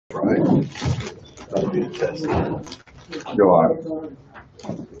Go on.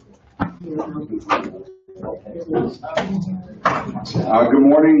 Good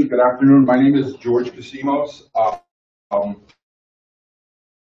morning, good afternoon. My name is George Casimos. I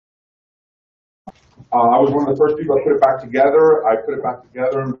was one of the first people to put it back together. I put it back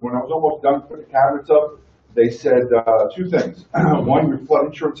together, and when I was almost done putting the cabinets up, they said two things. One, your flood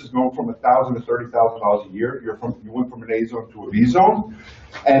insurance is going from $1,000 to $30,000 a year. You went from an A zone to a B zone,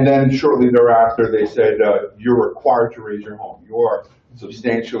 and then shortly thereafter, they said you're required to raise your home. You are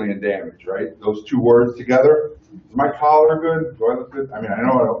substantially in damage, right? Those two words together. Is my collar good? Do I look good? I mean, I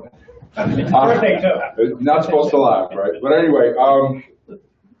know I don't. Not supposed to laugh, right? But anyway,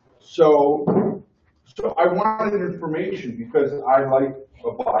 so I wanted information because I like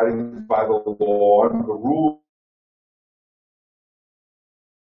abiding by the law and the rules,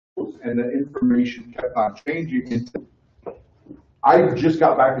 and the information kept on changing. I just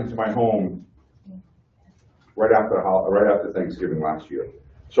got back into my home right after Thanksgiving last year.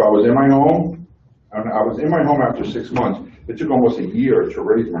 So I was in my home, and I was in my home after 6 months. It took almost a year to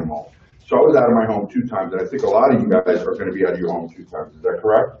raise my home. So I was out of my home 2 times, and I think a lot of you guys are going to be out of your home 2 times. Is that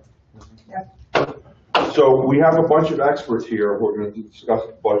correct? Yeah. So we have a bunch of experts here who are going to discuss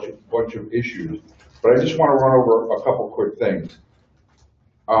a bunch of issues, but I just want to run over a couple quick things.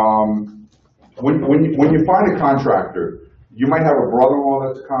 When you find a contractor, you might have a brother-in-law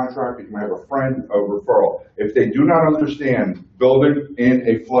that's a contractor, you might have a friend, a referral. If they do not understand building in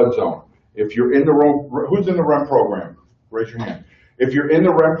a flood zone, if you're in the REM, who's in the REM program? Raise your hand. If you're in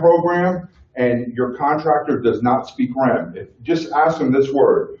the REM program and your contractor does not speak REM, just ask them this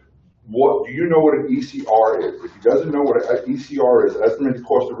word. Do you know what an ECR is? If he doesn't know what an ECR is, estimated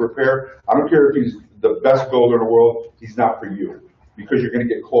cost of repair, I don't care if he's the best builder in the world, he's not for you, because you're going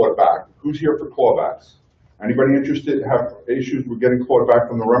to get clawed back. Who's here for clawbacks? Anybody interested, have issues with getting clawed back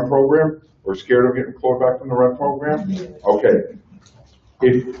from the REM program, or scared of getting clawed back from the REM program? Okay.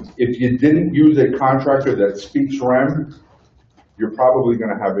 If you didn't use a contractor that speaks REM, you're probably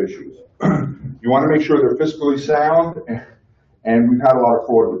going to have issues. You want to make sure they're fiscally sound, and we've had a lot of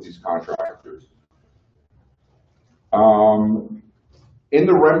fraud with these contractors. In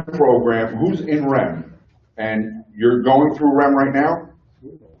the REM program, who's in REM? And you're going through REM right now?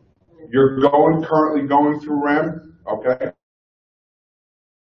 You're currently going through REM, okay?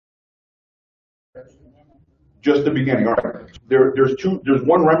 Just the beginning, all right. There's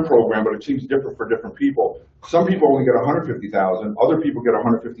one REM program, but it seems different for different people. Some people only get $150,000, other people get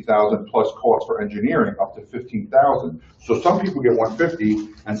 $150,000 plus cost for engineering up to $15,000. So some people get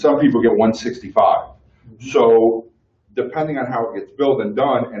 $150,000 and some people get $165,000. So depending on how it gets built and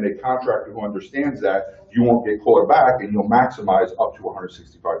done, and a contractor who understands that, you won't get clawed back and you'll maximize up to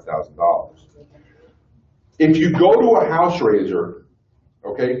 $165,000. If you go to a house raiser,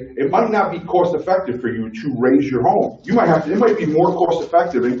 okay, it might not be cost effective for you to raise your home. It might be more cost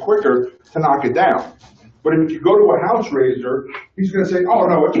effective and quicker to knock it down. But if you go to a house raiser, he's going to say, oh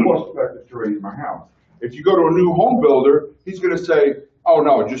no, it's cost effective to raise my house. If you go to a new home builder, he's going to say, oh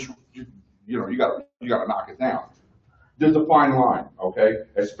no, you got to knock it down. There's a fine line, okay?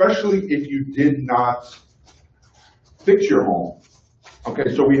 Especially if you did not fix your home. Okay,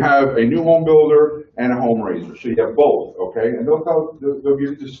 so we have a new home builder and a home raiser. So you have both, okay? And they'll give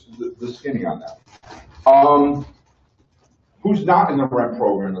you the skinny on that. Who's not in the REM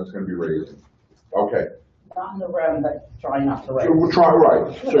program that's going to be raising? Okay. Not in the REM, but trying not to raise. So we'll try,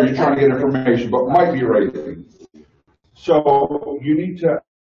 right. So you're trying to get information, but might be raising. So you need to,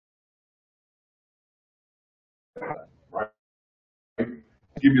 right?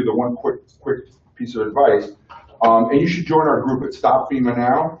 Give you the one quick piece of advice. And you should join our group at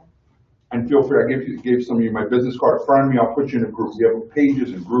StopFemaNow. And feel free, I gave some of you my business card. Friend me, I'll put you in a group. We have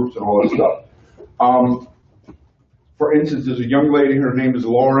pages and groups and all that stuff. For instance, there's a young lady, her name is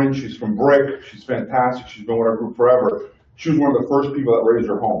Lauren. She's from Brick. She's fantastic. She's been with our group forever. She was one of the first people that raised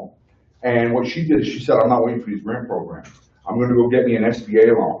her home. And what she did is she said, I'm not waiting for these grant programs. I'm going to go get me an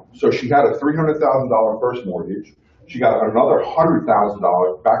SBA loan. So she had a $300,000 first mortgage. She got another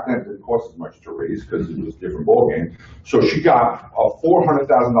 $100,000. Back then, it didn't cost as much to raise because it was a different ballgame. So she got a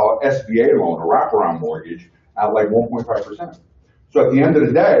 $400,000 SBA loan, a wraparound mortgage, at like 1.5%. So at the end of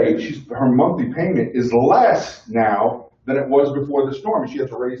the day, her monthly payment is less now than it was before the storm. And she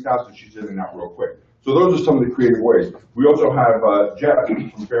has a raised house, and she's in and out real quick. So those are some of the creative ways. We also have Jeff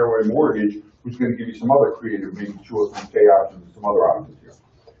from Fairway Mortgage, who's going to give you some other creative, maybe 2 or 3K options and some other options here.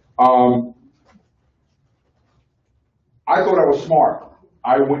 I thought I was smart.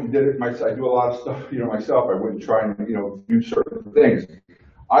 I went and did it myself. I do a lot of stuff, myself. I went and try and, do certain things.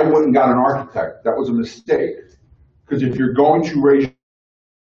 I went and got an architect. That was a mistake. Because if you're going to raise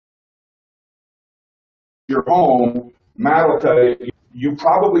your home, Matt will tell you, you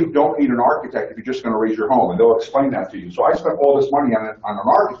probably don't need an architect if you're just going to raise your home, and they'll explain that to you. So I spent all this money on an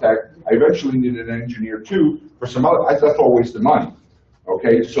architect. I eventually needed an engineer too for some other. That's all wasted money.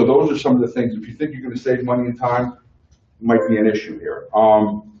 Okay, so those are some of the things. If you think you're going to save money and time, might be an issue here.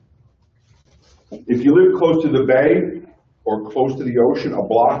 If you live close to the bay or close to the ocean, a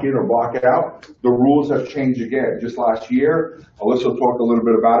block in or block out, the rules have changed again. Just last year, Elissa talked a little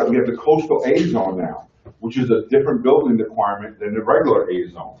bit about it. We have the coastal A zone now, which is a different building requirement than the regular A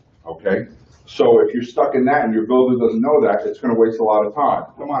zone, okay? So if you're stuck in that and your builder doesn't know that, it's gonna waste a lot of time.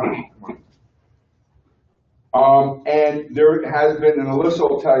 Come on. And there has been, and Elissa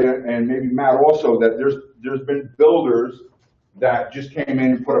will tell you, and maybe Matt also, that there's been builders that just came in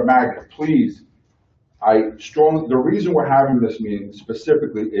and put a magnet. Please, the reason we're having this meeting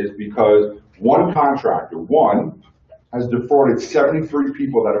specifically is because one contractor, has defrauded 73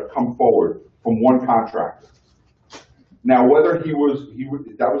 people that have come forward from one contractor. Now, whether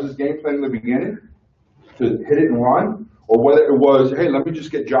that was his game plan in the beginning, to hit it and run, or whether it was, hey, let me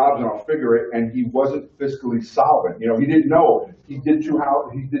just get jobs and I'll figure it, and he wasn't fiscally solvent. You know, he didn't know. He did two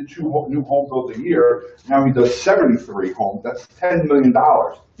new home builds a year. Now he does 73 homes. That's $10 million.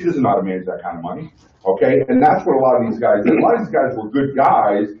 He doesn't know how to manage that kind of money. Okay, and that's what a lot of these guys did. A lot of these guys were good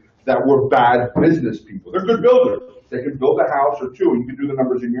guys that were bad business people. They're good builders. They can build a house or two, and you can do the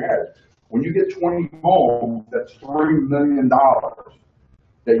numbers in your head. When you get 20 homes, that's $3 million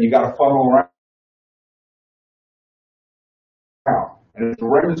that you got to funnel around. And if the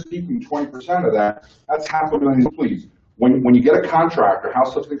REM is keeping 20% of that, that's $500,000, please. When you get a contractor,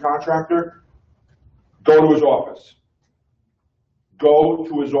 house lifting contractor, go to his office. Go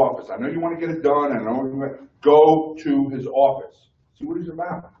to his office. I know you want to get it done. Go to his office. See what he's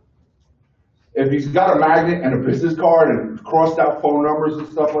about. If he's got a magnet and a business card and crossed out phone numbers and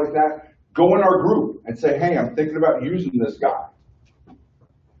stuff like that, go in our group and say, hey, I'm thinking about using this guy.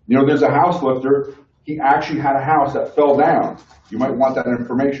 You know, there's a house lifter. He actually had a house that fell down. You might want that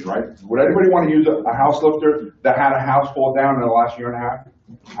information, right? Would anybody want to use a house lifter that had a house fall down in the last year and a half?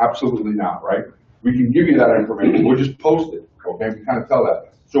 Absolutely not, right? We can give you that information. We'll just post it, okay? We kind of tell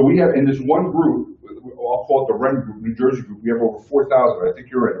that. So we have, in this one group, I'll call it the REM group, New Jersey group, we have over 4,000. I think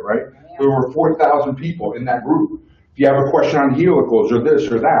you're in it, right? Yeah. There were 4,000 people in that group. If you have a question on helicals or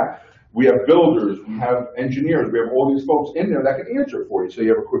this or that, we have builders, we have engineers, we have all these folks in there that can answer for you, so you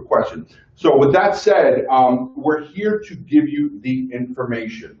have a quick question. So with that said, we're here to give you the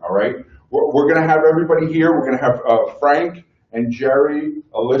information, all right? We're going to have everybody here. We're going to have Frank and Gerry,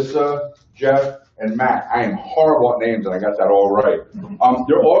 Elissa, Jeff, and Matt. I am horrible at names, and I got that all right.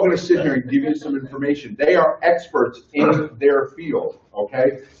 They're all going to sit here and give you some information. They are experts in their field,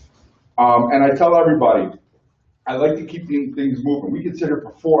 okay? And I tell everybody, I like to keep things moving. We can sit here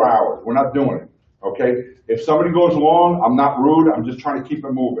for 4 hours. We're not doing it, okay? If somebody goes long, I'm not rude. I'm just trying to keep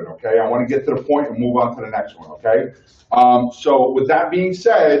it moving, okay? I want to get to the point and move on to the next one, okay? So with that being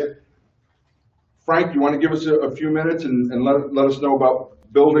said, Frank, you want to give us a few minutes and let us know about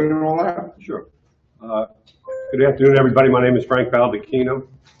building and all that? Sure. Good afternoon, everybody. My name is Frank Baldachino.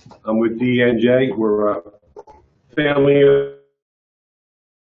 I'm with DENJ. We're a family-owned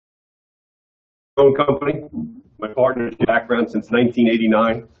company. My partner's background since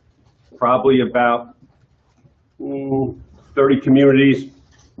 1989. Probably about 30 communities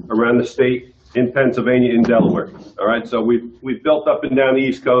around the state, in Pennsylvania, in Delaware. All right, so we've built up and down the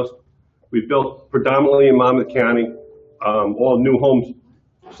East Coast. We've built predominantly in Monmouth County, all new homes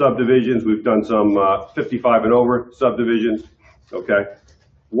subdivisions. We've done some 55 and over subdivisions, okay?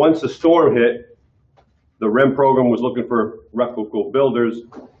 Once the storm hit, the REM program was looking for reputable builders,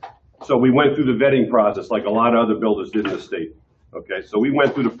 so we went through the vetting process like a lot of other builders did in the state, okay? So we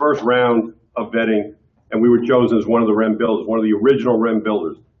went through the first round of vetting, and we were chosen as one of the REM builders, one of the original REM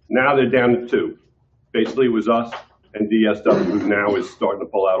builders. Now they're down to 2. Basically, it was us and DSW, who now is starting to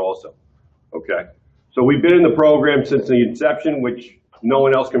pull out also, okay? So we've been in the program since the inception, which no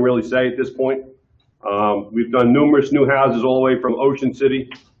one else can really say at this point. We've done numerous new houses all the way from Ocean City,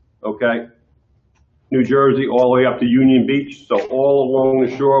 okay, New Jersey, all the way up to Union Beach. So all along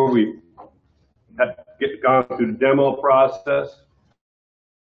the shore, we've gone through the demo process,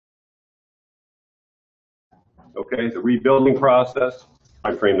 okay, the rebuilding process,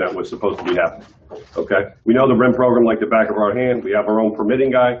 time frame that was supposed to be happening, okay. We know the REM program like the back of our hand. We have our own permitting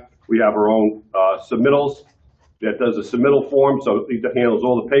guy. We have our own submittals that does a submittal form, so it handles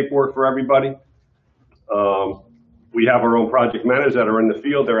all the paperwork for everybody. We have our own project managers that are in the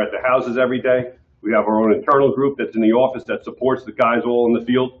field. They're at the houses every day. We have our own internal group that's in the office that supports the guys all in the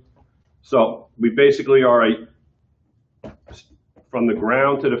field. So we basically are a from the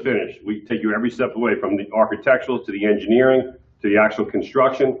ground to the finish. We take you every step away, from the architectural to the engineering, to the actual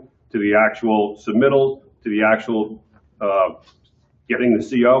construction, to the actual submittals, to the actual getting the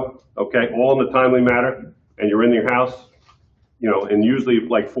CO, okay, all in a timely manner, and you're in your house, you know, and usually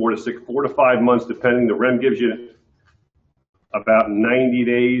like 4 to 5 months, depending. The REM gives you about 90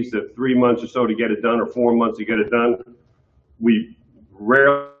 days to 3 months or so to get it done, or 4 months to get it done. We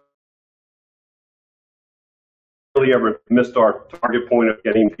rarely ever missed our target point of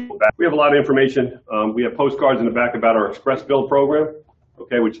getting people back. We have a lot of information. We have postcards in the back about our express build program,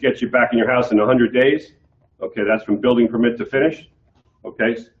 okay, which gets you back in your house in 100 days. Okay, that's from building permit to finish.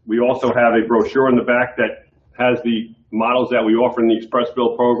 Okay, we also have a brochure in the back that has the models that we offer in the express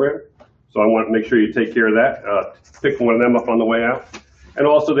build program. So I want to make sure you take care of that. Pick one of them up on the way out. And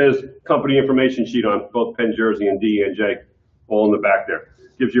also there's company information sheet on both Penn, Jersey and DENJ, all in the back there.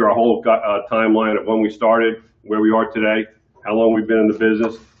 Gives you our whole timeline of when we started, where we are today, how long we've been in the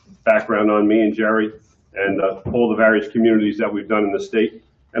business, background on me and Gerry, and all the various communities that we've done in the state.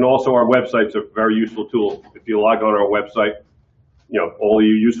 And also our website's a very useful tool. If you log on our website, you know, all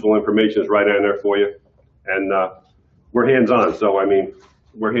your useful information is right on there for you. And we're hands-on, so I mean,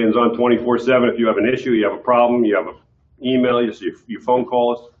 we're hands-on 24/7. If you have an issue, you have a problem, you have an email, you phone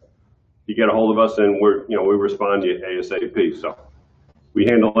call us, you get a hold of us, and we respond to you ASAP. So we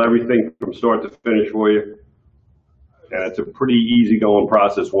handle everything from start to finish for you, and it's a pretty easy-going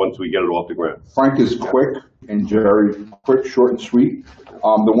process once we get it off the ground. Frank is quick, and Gerry, quick, short, and sweet.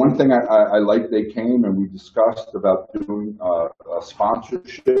 The one thing I like, they came and we discussed about doing a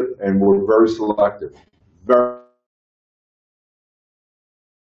sponsorship, and we're very selective. Very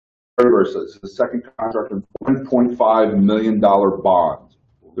it's the second contract, $1.5 million bond.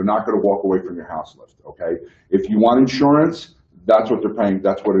 They're not going to walk away from your house list, okay? If you want insurance, that's what they're paying.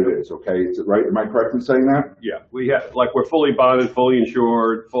 That's what it is, okay? Is it right? Am I correct in saying that? Yeah, we have, like, we're fully bonded, fully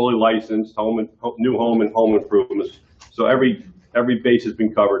insured, fully licensed, new home and home improvements. So every base has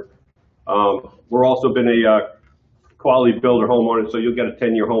been covered. We're also been a quality builder homeowner, so you'll get a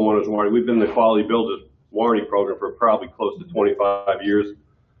 10-year homeowner's warranty. We've been in the quality builder warranty program for probably close to 25 years.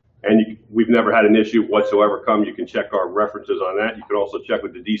 And we've never had an issue whatsoever. You can check our references on that. You can also check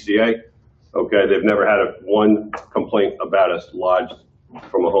with the DCA. Okay, they've never had one complaint about us lodged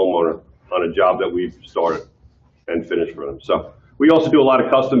from a homeowner on a job that we've started and finished for them. So we also do a lot of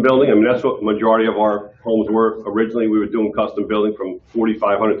custom building. I mean, that's what the majority of our homes were. Originally, we were doing custom building from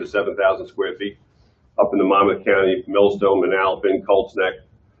 4,500 to 7,000 square feet up in the Monmouth County, Millstone, Manalapan, Colts Neck.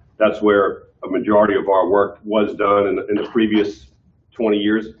 That's where a majority of our work was done in the previous 20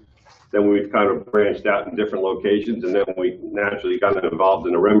 years. Then we've kind of branched out in different locations, and then we naturally got involved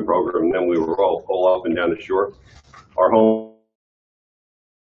in the REM program, and then we were all up and down the shore. Our home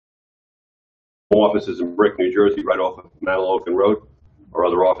office is in Brick, New Jersey, right off of Manalapan Road. Our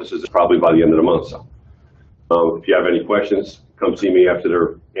other offices is probably by the end of the month. So if you have any questions, come see me after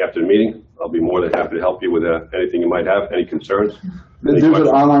the meeting. I'll be more than happy to help you with anything you might have, any concerns. There's an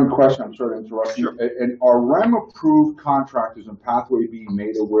online question. I'm sorry to interrupt you. Sure. And are REM-approved contractors in Pathway B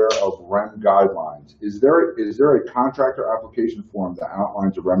made aware of REM guidelines? Is there a contractor application form that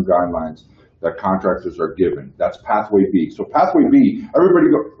outlines the REM guidelines that contractors are given? That's Pathway B. So Pathway B,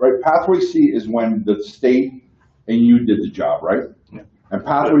 everybody go, right? Pathway C is when the state and you did the job, right? Yeah. And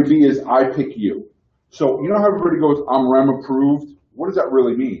Pathway B is I pick you. So you know how everybody goes, I'm REM approved? What does that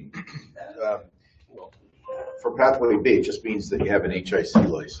really mean? For Pathway B, it just means that you have an HIC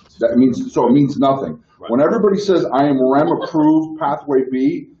license. That means, so it means nothing. Right. When everybody says I am REM approved Pathway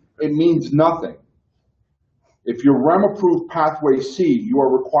B, it means nothing. If you're REM approved Pathway C, you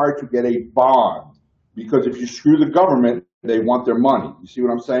are required to get a bond, because if you screw the government, they want their money. You see what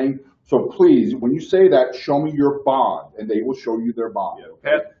I'm saying? So please, when you say that, show me your bond, and they will show you their bond.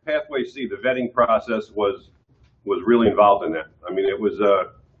 Yeah. Pathway C, the vetting process was really involved in that. I mean, it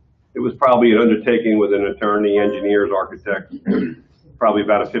was probably an undertaking with an attorney, engineers, architect, probably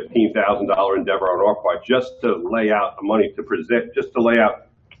about a $15,000 endeavor on our part, just to lay out the money to present, just to lay out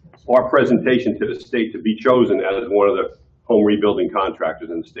our presentation to the state to be chosen as one of the home rebuilding contractors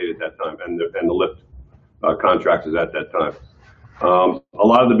in the state at that time, and the lift contractors at that time. A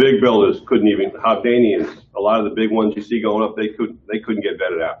lot of the big builders couldn't even, Hogdanians, a lot of the big ones you see going up, they couldn't get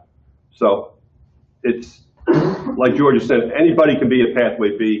vetted out. So it's, like George said, anybody can be a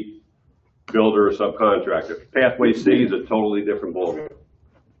Pathway B builder or subcontractor. Pathway C is a totally different ballgame.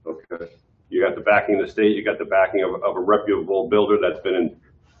 Okay, you got the backing of the state, you got the backing of a reputable builder that's been in,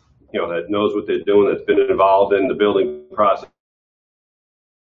 that knows what they're doing, that's been involved in the building process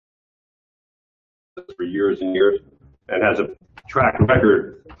for years and years, and has a track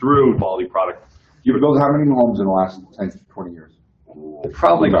record through quality product. You've built how many homes in the last 10 to 20 years?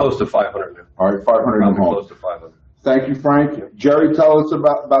 Probably close to 500 now. All right, 500 new Probably homes. close to 500. Thank you, Frank. Jerry, tell us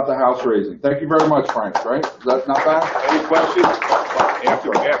about the house raising. Thank you very much, Frank, right? Is that not bad? Any questions?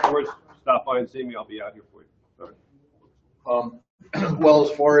 Afterwards, stop by and see me. I'll be out here for you. Sorry. Well,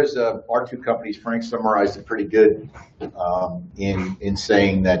 as far as our two companies, Frank summarized it pretty good in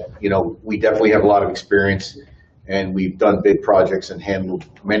saying that, you know, we definitely have a lot of experience and we've done big projects and handled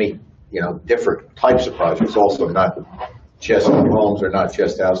many, you know, different types of projects also, not just homes or not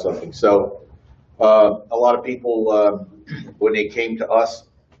just house flipping. So a lot of people, when they came to us,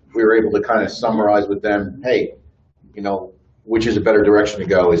 we were able to kind of summarize with them, hey, you know, which is a better direction to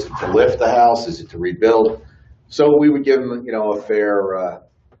go? Is it to lift the house? Is it to rebuild? So we would give them, you know, a fair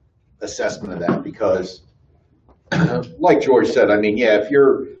assessment of that because, like George said, I mean, yeah, if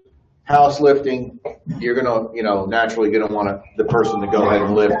you're house lifting, you're gonna, you know, naturally gonna want the person to go ahead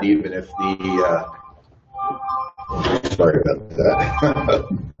and lift, even if the. Sorry about that.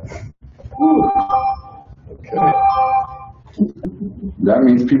 Okay. That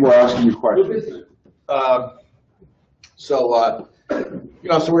means people are asking you questions. You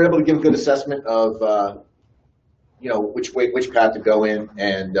know, so we're able to give a good assessment of, you know, which path to go in.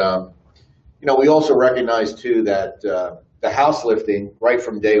 And, you know, we also recognize, too, that the house lifting right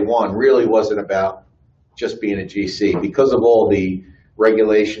from day one really wasn't about just being a GC. Because of all the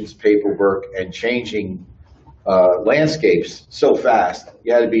regulations, paperwork, and changing landscapes so fast,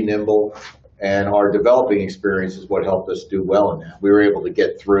 you had to be nimble. And our developing experience is what helped us do well in that. We were able to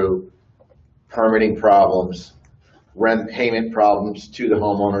get through permitting problems, rent payment problems to the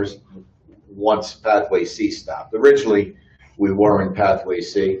homeowners once Pathway C stopped. Originally, we were in Pathway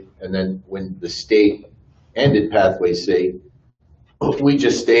C, and then when the state ended Pathway C, we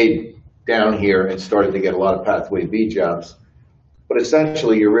just stayed down here and started to get a lot of Pathway B jobs. But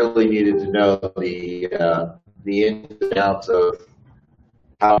essentially, you really needed to know the ins and outs of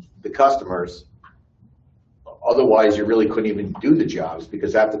how the customers. Otherwise, you really couldn't even do the jobs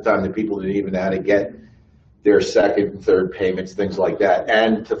because half the time the people didn't even know how to get their second and third payments, things like that,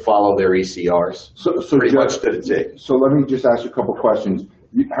 and to follow their ECRs. So pretty much to the T. So let me just ask you a couple questions.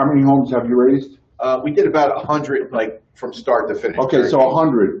 How many homes have you raised? We did about 100, like from start to finish. Okay, so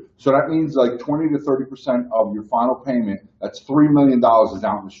 100. So that means like 20 to 30% of your final payment. That's $3 million is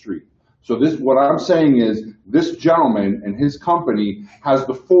out in the street. So this, what I'm saying is, this gentleman and his company has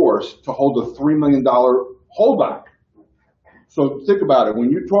the force to hold a $3 million holdback. So think about it.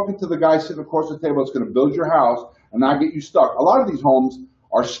 When you're talking to the guy sitting across the table that's going to build your house and not get you stuck, a lot of these homes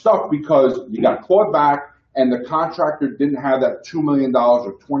are stuck because you got clawed back and the contractor didn't have that $2 million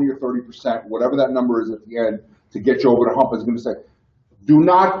or 20 or 30%, whatever that number is at the end, to get you over the hump. Is going to say, do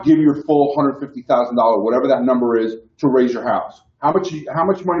not give your full $150,000, whatever that number is, to raise your house. How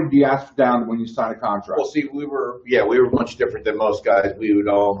much money do you ask down when you sign a contract? Well, see, we were much different than most guys. We would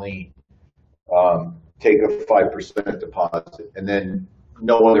only take a 5% deposit, and then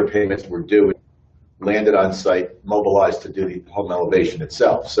no other payments were due. Landed on site, mobilized to do the home elevation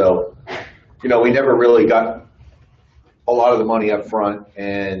itself. So, you know, we never really got a lot of the money up front,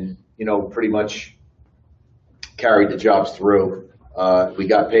 and you know, pretty much carried the jobs through. We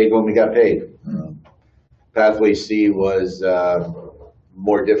got paid when we got paid. Pathway C was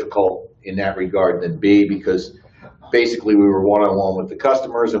more difficult in that regard than B because basically we were one-on-one with the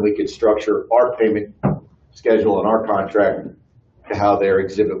customers and we could structure our payment schedule and our contract to how their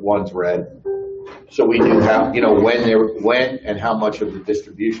Exhibit 1's read. So we knew how, you know, when and how much of the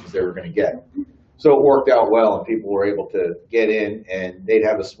distributions they were going to get. So it worked out well and people were able to get in and they'd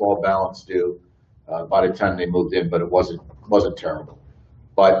have a small balance due by the time they moved in, but it wasn't terrible.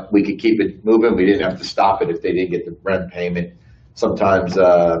 But we could keep it moving. We didn't have to stop it if they didn't get the rent payment. Sometimes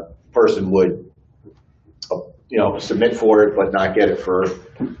a person would, you know, submit for it but not get it for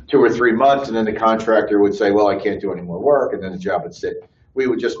 2 or 3 months, and then the contractor would say, well, I can't do any more work, and then the job would sit. We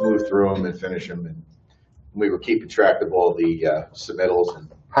would just move through them and finish them, and we were keeping track of all the submittals. And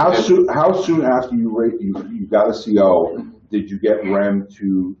how soon after you got a CO did you get REM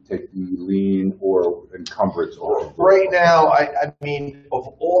to take the lien or encumbrance? Right now, I mean, of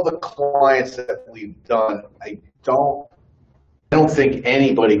all the clients that we've done, I don't think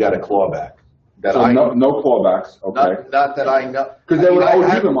anybody got a clawback. No clawbacks, okay. Not that I know. Because they would owe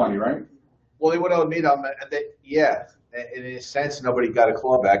you the money, right? Well, they would owe me them. Yeah, in a sense, nobody got a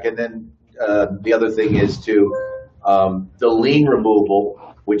clawback. And then the other thing is the lien removal,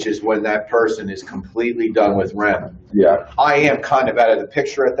 which is when that person is completely done with REM. Yeah. I am kind of out of the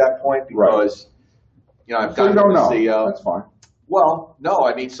picture at that point because, you know, I've gotten to the CO. That's fine. Well, no,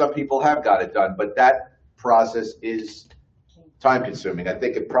 I mean, some people have got it done, but that process is time consuming. I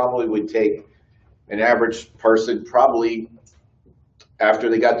think it probably would take an average person probably after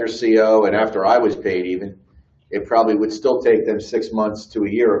they got their CO and after I was paid even, it probably would still take them 6 months to a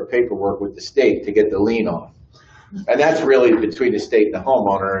year of paperwork with the state to get the lien off. And that's really between the state and the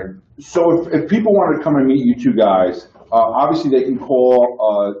homeowner. And So if people wanted to come and meet you two guys, obviously they can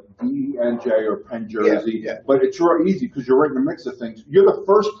call DENJ or Penn, Jersey, but it's real easy because you're right in the mix of things. You're the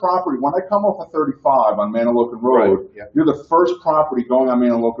first property, when I come off of 35 on Manahawkin Road, you're the first property going on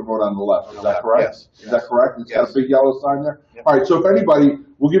Manahawkin Road on the left. Is that correct? Yes. Is that correct? It's got a big yellow sign there? All right, so if anybody,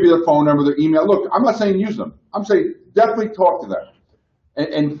 we'll give you the phone number, their email. Look, I'm not saying use them. I'm saying definitely talk to them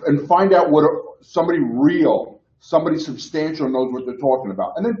and find out what somebody real, somebody substantial knows what they're talking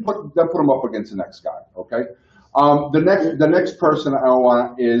about, and then put them up against the next guy. Okay. The next person I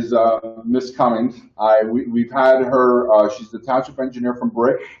want is Miss Commins. We've had her. She's the township engineer from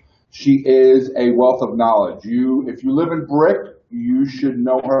Brick. She is a wealth of knowledge. If you live in Brick, you should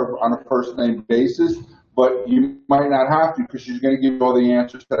know her on a first name basis, but you might not have to because she's going to give you all the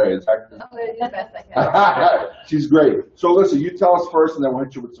answers today. I'm going to do the best I can. She's great. So, Elissa, you tell us first, and then we'll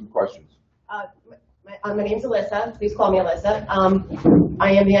hit you with some questions. My name's Elissa. Please call me Elissa.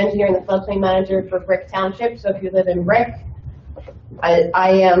 I am the engineer and the floodplain manager for Brick Township. So if you live in Brick,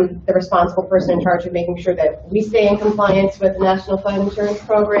 I am the responsible person in charge of making sure that we stay in compliance with the National Flood Insurance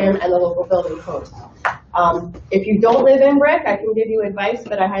Program and the local building code. If you don't live in Brick, I can give you advice,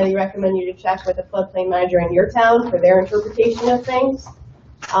 but I highly recommend you to check with the floodplain manager in your town for their interpretation of things.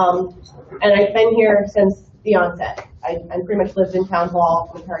 And I've been here since the onset. I pretty much lived in Town Hall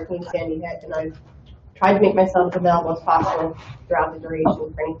when Hurricane Sandy hit, and I've tried to make myself available as possible throughout the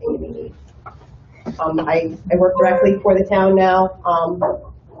duration for anything that we need. I work directly for the town now,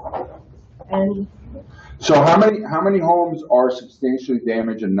 and so how many homes are substantially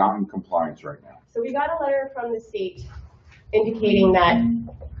damaged and not in compliance right now? so we got a letter from the state indicating that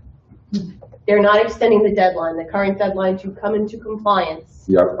they're not extending the deadline. The current deadline to come into compliance,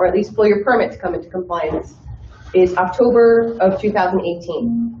 or at least pull your permit to come into compliance, is October of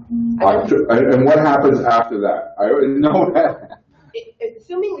 2018. And what happens after that? I know that.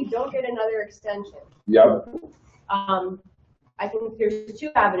 Assuming we don't get another extension. I think there's two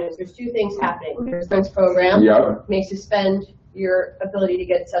avenues. There's two things happening. There's this program may suspend your ability to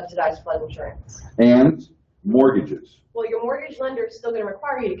get subsidized flood insurance. And mortgages. Well, your mortgage lender is still going to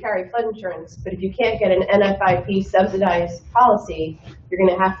require you to carry flood insurance, but if you can't get an NFIP subsidized policy, you're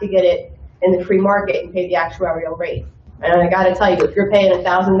going to have to get it in the free market and pay the actuarial rate. And I got to tell you, if you're paying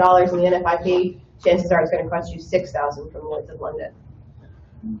 $1,000 in the NFIP, chances are it's going to cost you $6,000 from Lloyd's of London.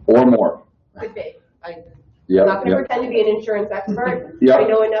 Or more. Could be. I'm not going to pretend to be an insurance expert. I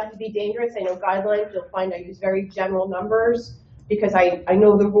know enough to be dangerous. I know guidelines. You'll find I use very general numbers because I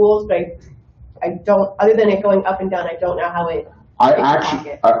know the rules, but I don't, other than it going up and down, I don't know how it.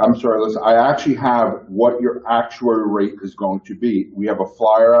 I'm sorry, listen, I actually have what your actuary rate is going to be. We have a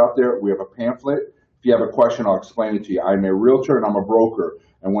flyer out there. We have a pamphlet. If you have a question, I'll explain it to you. I'm a realtor and I'm a broker.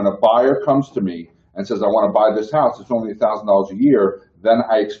 And when a buyer comes to me and says, I want to buy this house, it's only $1,000 a year, then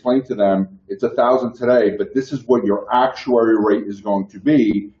I explain to them, it's $1,000 today, but this is what your actuary rate is going to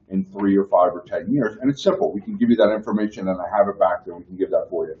be in 3 or 5 or 10 years. And it's simple. We can give you that information, and I have it back there. We can give that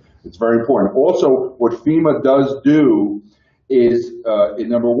for you. It's very important. Also, what FEMA does do is,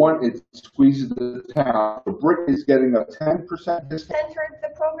 number one, it squeezes the town. The Brick is getting a 10% discount. Enter the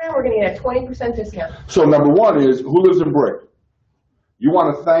program, we're going to get a 20% discount. So number one is, who lives in Brick? You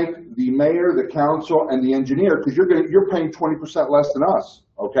want to thank the mayor, the council, and the engineer because you're paying 20% less than us,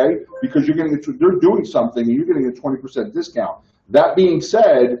 okay? Because they're doing something and you're getting a 20% discount. That being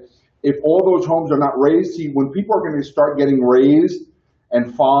said, if all those homes are not raised, see, when people are going to start getting raised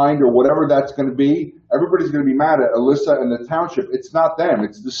and fined or whatever that's going to be, everybody's going to be mad at Elissa and the township. It's not them.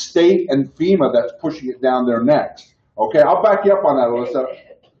 It's the state and FEMA that's pushing it down their necks. Okay, I'll back you up on that, Elissa.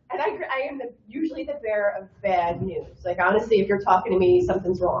 And I am usually the bearer of bad news. Like, honestly, if you're talking to me,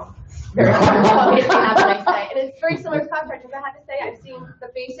 something's wrong. Very nice day. And it's very similar to contractors. I have to say, I've seen the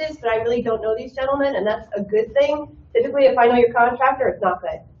faces, but I really don't know these gentlemen, and that's a good thing. Typically, if I know your contractor, it's not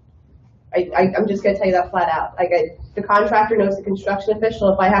good. I'm just going to tell you that flat out. Like, the contractor knows the construction official.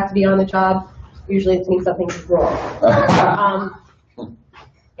 If I have to be on the job, usually it means something's wrong.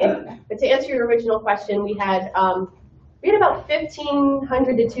 But to answer your original question, we had about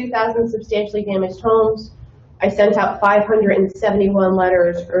 1,500 to 2,000 substantially damaged homes. I sent out 571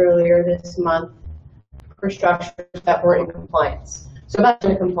 letters earlier this month for structures that weren't in compliance. So that's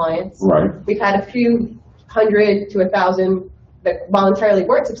in compliance. Right. We've had a few hundred to 1,000 that voluntarily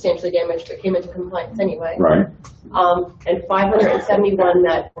weren't substantially damaged but came into compliance anyway. Right. And 571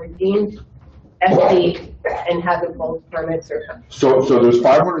 that were deemed SD and haven't pulled permits or. So there's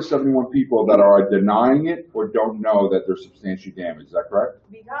 571 people that are denying it or don't know that they're substantially damaged. Is that correct?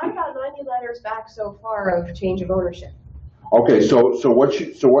 We got about 90 letters back so far of change of ownership. Okay, so what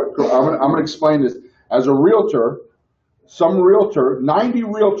I'm gonna explain this. As a realtor, 90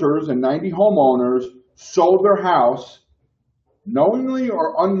 realtors and 90 homeowners sold their house knowingly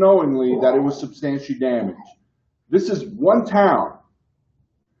or unknowingly that it was substantially damaged. This is one town.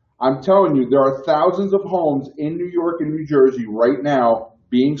 I'm telling you, there are thousands of homes in New York and New Jersey right now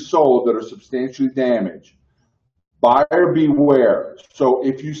being sold that are substantially damaged. Buyer beware. So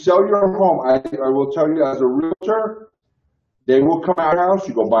if you sell your home, I will tell you as a realtor, they will come out of your house,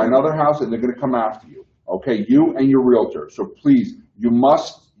 you go buy another house, and they're going to come after you. Okay, you and your realtor. So please, you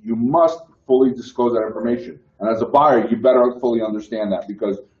must fully disclose that information. And as a buyer, you better fully understand that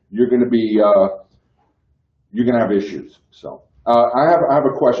because you're going to be you're going to have issues. So I have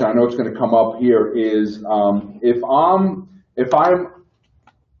a question. I know it's going to come up here. Is if I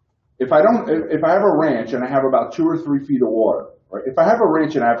have a ranch and I have about 2 or 3 feet of water, right? If I have a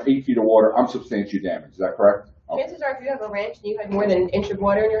ranch and I have 8 feet of water, I'm substantially damaged. Is that correct? Okay. Chances are, if you have a ranch and you had more than an inch of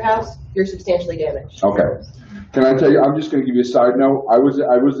water in your house, you're substantially damaged. Okay. Can I tell you? I'm just going to give you a side note. I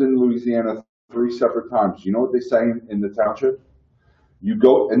was in Louisiana 3 separate times. You know what they say in the township? You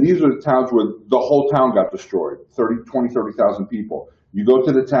go, and these are the towns where the whole town got destroyed, 30,000 people. You go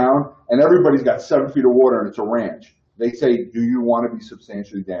to the town, and everybody's got 7 feet of water, and it's a ranch. They say, do you want to be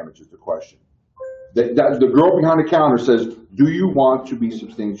substantially damaged is the question. The girl behind the counter says, do you want to be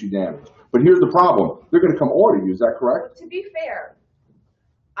substantially damaged? But here's the problem. They're going to come order you. Is that correct? To be fair,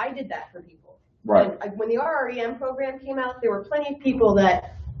 I did that for people. Right. And when the RREM program came out, there were plenty of people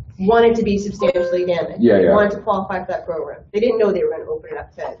that wanted to be substantially damaged. Yeah. They wanted to qualify for that program. They didn't know they were going to open it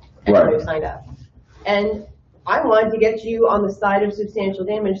up to everybody who signed up. And I wanted to get you on the side of substantial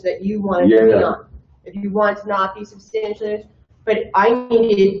damage that you wanted to be on. If you want to not be substantially damaged, but I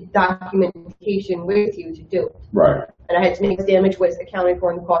needed documentation with you to do it. Right. And I had to make the damage was accounted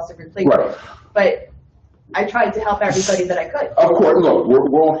for in the cost of replacement. Right. But I tried to help everybody that I could. Of course, look,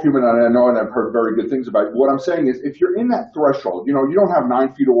 we're all human, and I know, and I've heard very good things about it. What I'm saying is, if you're in that threshold, you know, you don't have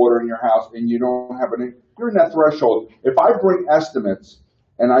 9 feet of water in your house, and you don't have you're in that threshold. If I bring estimates,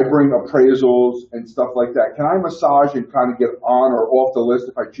 and I bring appraisals and stuff like that, can I massage and kind of get on or off the list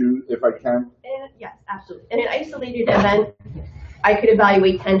if I choose, if I can? Yes, absolutely. In an isolated event, I could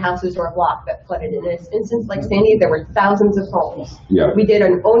evaluate 10 houses or a block that flooded. In this instance, like Sandy, there were thousands of homes. Yeah. We did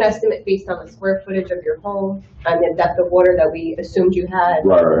an own estimate based on the square footage of your home and the depth of water that we assumed you had.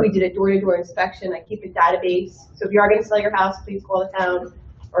 Right. We did a door-to-door inspection. I keep a database. So if you are going to sell your house, please call the town,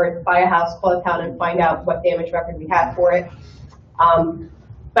 or buy a house, call the town and find out what damage record we have for it.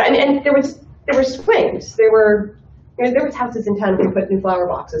 But I mean, and there were swings. There was houses in town if we put new flower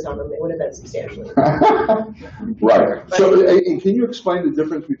boxes on them, they would have been substantially. Right. So can you explain the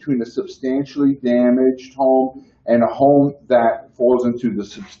difference between a substantially damaged home and a home that falls into the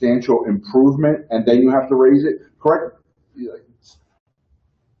substantial improvement and then you have to raise it, correct?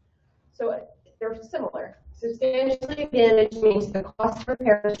 So they're similar. Substantially damaged means the cost to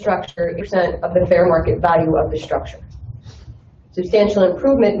repair the structure is 8% of the fair market value of the structure. Substantial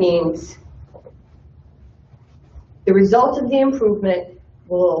improvement means the result of the improvement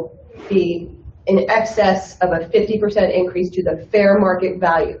will be in excess of a 50% increase to the fair market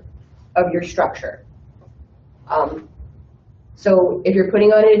value of your structure. So if you're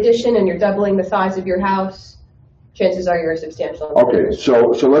putting on an addition and you're doubling the size of your house, chances are you're a substantial improvement. Okay, so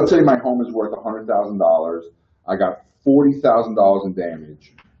let's say my home is worth $100,000. I got $40,000 in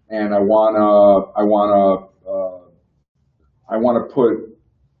damage, and I wanna put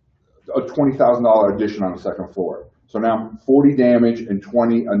a $20,000 addition on the second floor. So now 40 damage and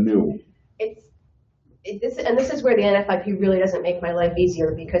 20 anew. This is where the NFIP really doesn't make my life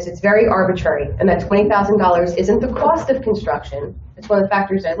easier because it's very arbitrary, and that $20,000 isn't the cost of construction. It's one of the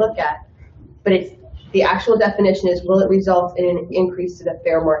factors I look at, but it's the actual definition is will it result in an increase to the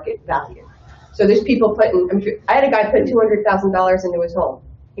fair market value. So there's people putting. I had a guy put $200,000 into his home.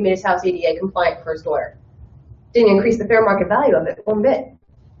 He made his house ADA compliant for his daughter. Didn't increase the fair market value of it one bit.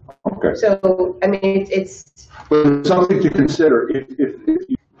 Okay. So I mean, it's something to consider if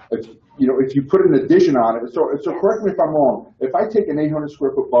you put an addition on it. So correct me if I'm wrong. If I take an 800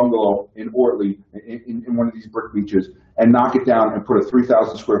 square foot bungalow in Ortley in one of these brick beaches and knock it down and put a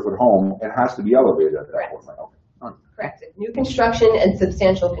 3,000 square foot home, it has to be elevated at that point. Okay. Correct. New construction and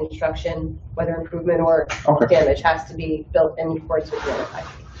substantial construction, whether improvement or damage, has to be built in accordance with the NFIP.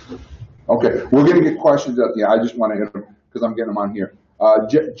 Okay, we're going to get questions at the end. I just want to hit them because I'm getting them on here.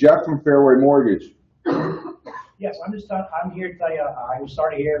 Jeff from Fairway Mortgage. Yes, I'm here to tell you, I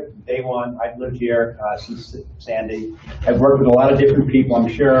started here day one. I've lived here since Sandy. I've worked with a lot of different people. I'm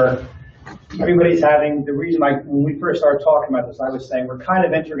sure everybody's having, the reason when we first started talking about this, I was saying we're kind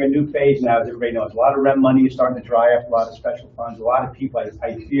of entering a new phase now, as everybody knows. A lot of REM money is starting to dry up, a lot of special funds. A lot of people,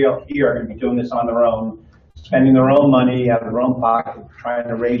 I feel here, are going to be doing this on their own, spending their own money out of their own pocket, trying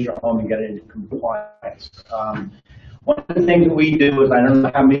to raise your home and get it into compliance. One of the things that we do is, I don't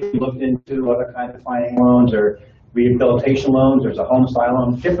know how many of you looked into other kinds of financing loans or rehabilitation loans. There's a home style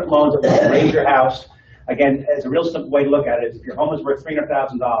loan, different loans that will raise your house. Again, as a real simple way to look at it is if your home is worth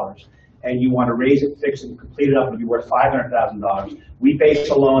 $300,000 and you want to raise it, fix it, and complete it up, it'll be worth $500,000. We base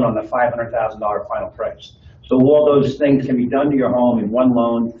a loan on the $500,000 final price. So all those things can be done to your home in one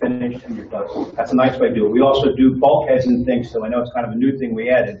loan, finished, and you're done. That's a nice way to do it. We also do bulkheads and things, so I know it's kind of a new thing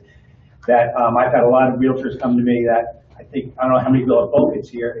we added. That I've had a lot of realtors come to me that I don't know how many people have bulkheads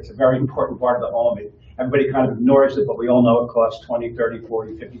here. It's a very important part of the home. Everybody kind of ignores it, but we all know it costs $20,000, $30,000,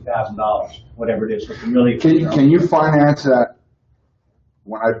 $40,000, $50,000, whatever it is. So really, can you finance that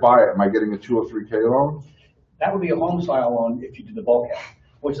when I buy it? Am I getting a 203K loan? That would be a home style loan if you do the bulkhead,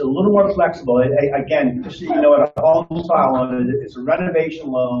 which is a little more flexible. Again, just so you know, what a home style loan is, it's a renovation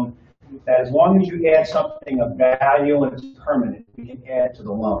loan that as long as you add something of value and it's permanent, we can add to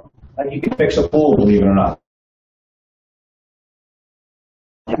the loan. Like you can fix a pool, believe it or not.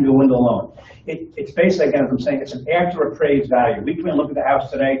 You can go into a loan. It's basically, again, as I'm saying, it's an after appraised value. We can look at the house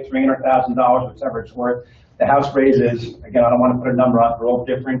today, $300,000, whatever it's worth. The house raises, again, I don't want to put a number on, they're all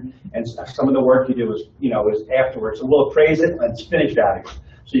different, and some of the work you do is afterwards. So we'll appraise it and it's finished value.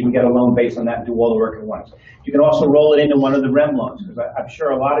 So you can get a loan based on that and do all the work at once. You can also roll it into one of the REM loans, because I'm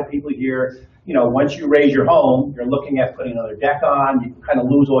sure a lot of people here, once you raise your home, you're looking at putting another deck on, you kind of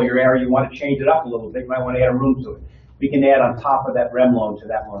lose all your area, you want to change it up a little bit, you might want to add a room to it. We can add on top of that REM loan to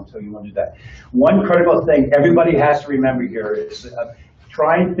that loan, so you want to do that. One critical thing everybody has to remember here is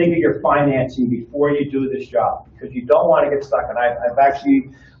try and think of your financing before you do this job, because you don't want to get stuck. And I've actually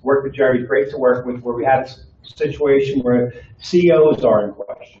worked with Gerry, great to work with, where we had a situation where COs are in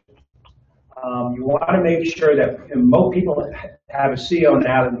question. You want to make sure that most people have a CO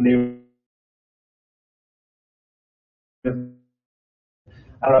now that they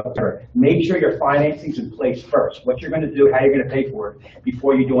make sure your financing's in place first. What you're going to do, how you're going to pay for it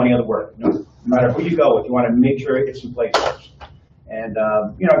before you do any other work. No matter who you go with, you want to make sure it's in place first. And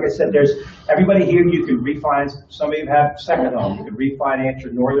like I said, there's everybody here. You can refinance. Some of you have second home. You can refinance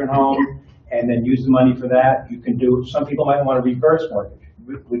your northern home and then use the money for that. You can do. Some people might want to reverse mortgage.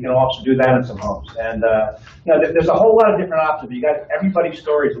 We can also do that in some homes. And there's a whole lot of different options. You got everybody's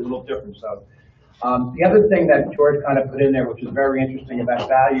story is a little different. So. The other thing that George kind of put in there, which is very interesting about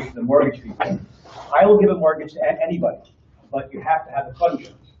value to the mortgage people, I will give a mortgage to anybody, but you have to have the flood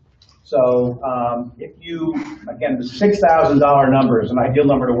insurance. So if you, again, the $6,000 number is an ideal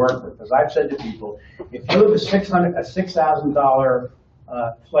number to work with, because I've said to people, if you have a $6,000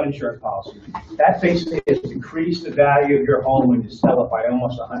 flood insurance policy, that basically has increased the value of your home when you sell it by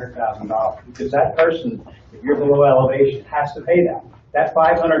almost $100,000, because that person, if you're below elevation, has to pay that. That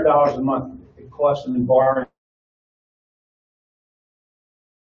 $500 a month cost them in borrowing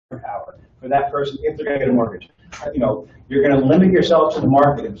power for that person if they're going to get a mortgage. You're going to limit yourself to the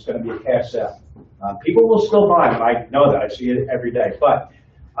market and it's going to be a cash sale. People will still buy them. I know that. I see it every day. But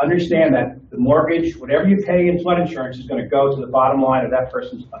understand that the mortgage, whatever you pay in flood insurance, is going to go to the bottom line of that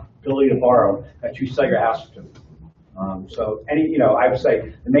person's ability to borrow that you sell your house to. So I would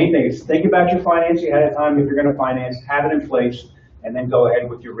say the main thing is think about your financing ahead of time. If you're going to finance, have it in place, and then go ahead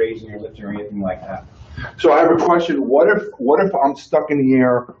with your raising or lifting or anything like that. So I have a question. What if I'm stuck in the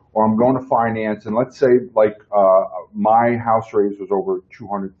air or I'm going to finance, and let's say like my house raise was over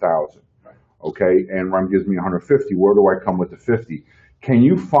 200,000, okay, and REM gives me 150. Where do I come with the 50? Can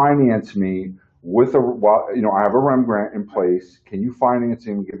you finance me with I have a REM grant in place. Can you finance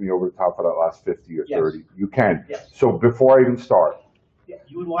me and give me over the top of that last 50 or 30? Yes. You can. Yes. So before I even start.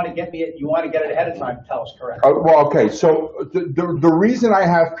 You would want to get you want to get it ahead of time to tell us, correct? Well, okay. So the reason I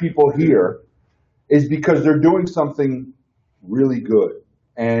have people here is because they're doing something really good.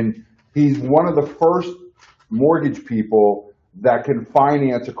 And he's one of the first mortgage people that can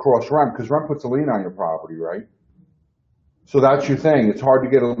finance across REM, because REM puts a lien on your property, right? So that's your thing. It's hard to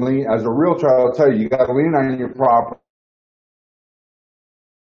get a lien. As a realtor, I'll tell you, you got a lien on your property.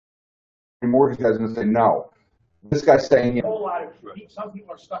 Your mortgage guy's going to say no. This guy's saying, a whole lot of some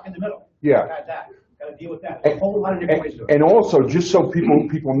people are stuck in the middle. Yeah. Got to deal with that. A whole lot of different ways to do it. And also, just so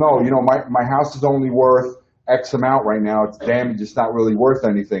people know, my house is only worth X amount right now. It's damaged. It's not really worth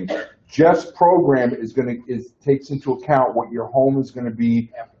anything. Jeff's program takes into account what your home is going to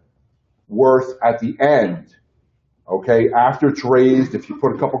be worth at the end. Okay, after it's raised, if you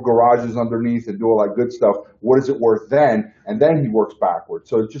put a couple garages underneath and do all that good stuff, what is it worth then? And then he works backwards.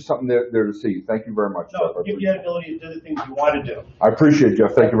 So it's just something there to see. Thank you very much. No, give you the ability to do the things you want to do. I appreciate it,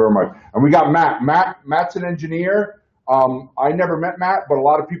 Jeff. Thank you very much. And we got Matt. Matt's an engineer. I never met Matt, but a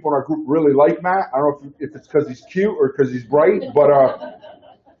lot of people in our group really like Matt. I don't know if it's because he's cute or because he's bright, but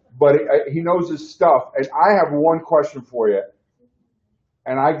he knows his stuff. And I have one question for you.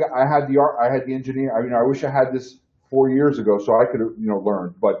 And I had the engineer. I mean, I wish I had this 4 years ago so I could have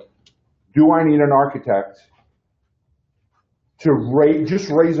learned. But do I need an architect to just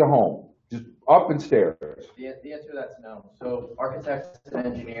raise a home, just up and stairs? The answer to that's no. So architects and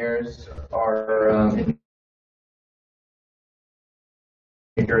engineers are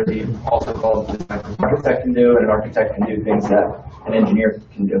in Jersey also called design. An architect can do, and an architect can do things that an engineer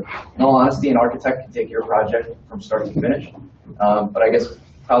can do. In all honesty, an architect can take your project from start to finish. But I guess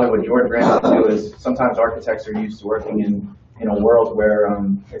probably what George ran into is sometimes architects are used to working in a world where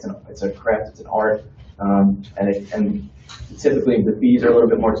it's a craft, it's an art, and typically the fees are a little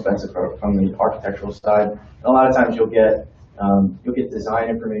bit more expensive from the architectural side. And a lot of times you'll get design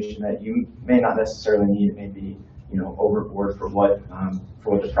information that you may not necessarily need. It may be overboard for what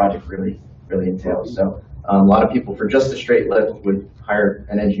the project really entails. So a lot of people for just a straight lift would hire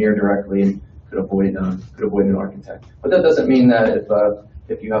an engineer directly and could avoid an architect. But that doesn't mean that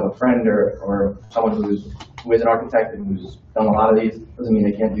if you have a friend or someone who is an architect and who's done a lot of these, doesn't mean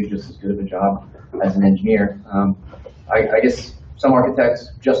they can't do just as good of a job as an engineer. I guess some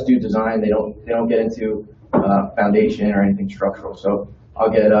architects just do design. They don't get into foundation or anything structural. So I'll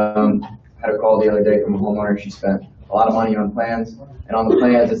get had a call the other day from a homeowner. She spent a lot of money on plans, and on the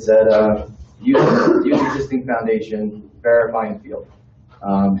plans it said use existing foundation, verifying field.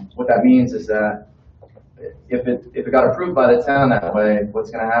 What that means is that if it got approved by the town that way,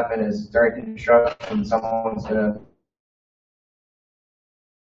 what's going to happen is during construction, someone's going to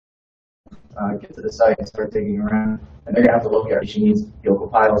get to the site and start digging around, and they're going to have to look at it. She needs helical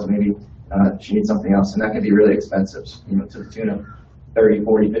piles, maybe she needs something else, and that can be really expensive, to the tune of $30,000,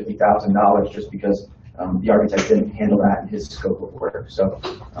 $40,000, $50,000 just because the architect didn't handle that in his scope of work. So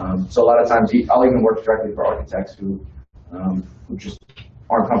a lot of times I'll even work directly for architects who just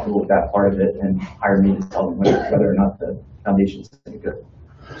aren't comfortable with that part of it and hire me to tell them whether or not the foundation's any good.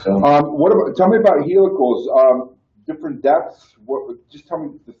 So tell me about helicals, different depths. Just tell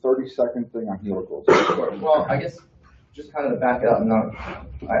me the 30-second thing on helicals. Well, I guess just kind of to back it up,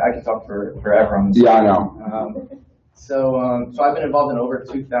 I can talk forever on this. Yeah, I know. So I've been involved in over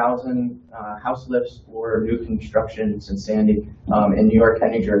 2,000 house lifts or new construction since Sandy in New York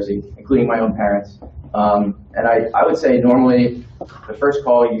and New Jersey, including my own parents. And I would say normally the first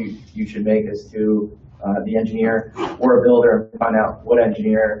call you should make is to the engineer or a builder and find out what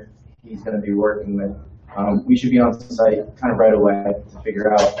engineer he's going to be working with. We should be on site kind of right away to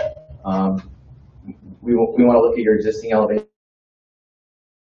figure out. We want to look at your existing elevation,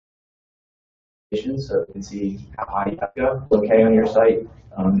 so we can see how high you have to go. Okay on your site.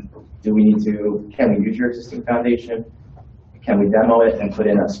 Can we use your existing foundation? Can we demo it and put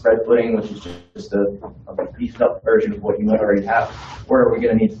in a spread footing, which is just a beefed up version of what you might already have? Or are we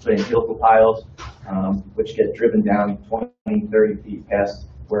going to need to put in helical piles, which get driven down 20, 30 feet past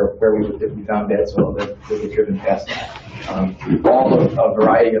where we would, if we found bad soil, they get driven past that. All of a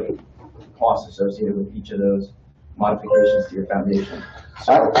variety of costs associated with each of those modifications to your foundation.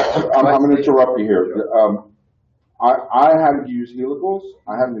 So, I'm going to interrupt you here. I had to use helicals.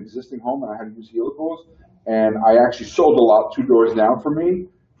 I had an existing home and I had to use helicals. And I actually sold a lot 2 doors down from me.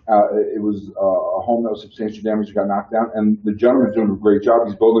 It was a home that was substantially damaged, got knocked down. And the gentleman's doing a great job.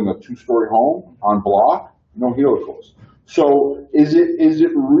 He's building a 2-story home on block, no helicals. So is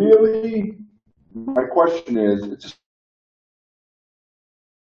it really, my question is, it's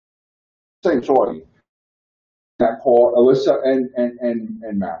the same story. That call, Elissa and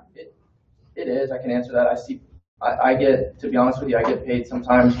Matt. It is, I can answer that. I get, to be honest with you, I get paid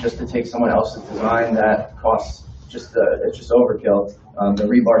sometimes just to take someone else's design that costs it's just overkill. The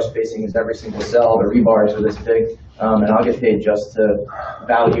rebar spacing is every single cell, the rebars are this big, and I'll get paid just to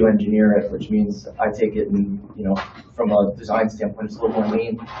value engineer it, which means I take it and, from a design standpoint, it's a little more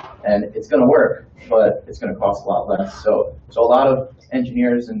lean, and it's going to work, but it's going to cost a lot less. So a lot of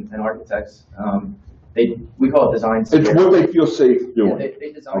engineers and architects, we call it design scare. It's what they feel safe doing. Yeah,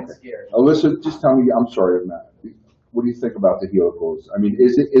 they design scared. Elissa, just tell me, I'm sorry, Matt. What do you think about the helicals? I mean,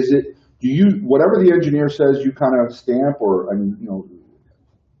 do you, whatever the engineer says, you kind of stamp, or,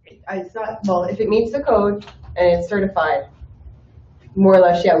 Well, if it meets the code and it's certified, more or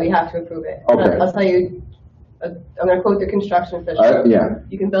less, yeah, we have to approve it. Okay. I'll tell you, I'm going to quote the construction official. Yeah.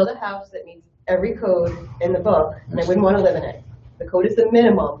 You can build a house that meets every code in the book, and I wouldn't want to live in it. The code is the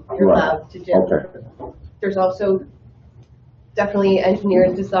minimum you're allowed to do. Okay. There's also definitely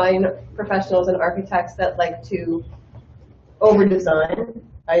engineers, design professionals, and architects that like to over-design.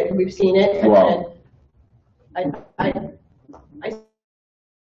 We've seen it. Wow. And I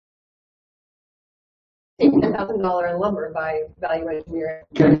take $10,000 in lumber by value engineering.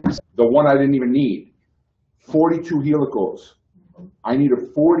 The one I didn't even need, 42 helicals. I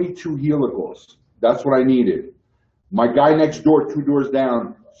needed 42 helicals. That's what I needed. My guy next door, 2 doors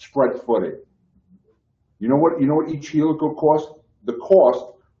down, spread footed. You know what each helical cost? The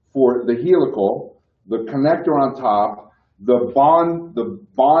cost for the helical, the connector on top, the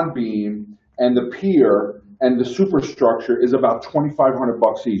bond beam, and the pier, and the superstructure is about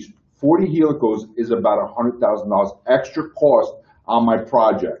 $2,500 each. 40 helicals is about $100,000 extra cost on my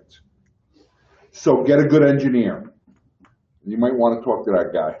project. So get a good engineer. You might want to talk to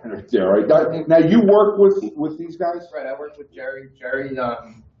that guy right there, right? Now you work with these guys? Right, I work with Gerry. Gerry,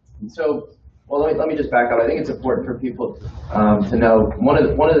 well, let me just back up. I think it's important for people to know one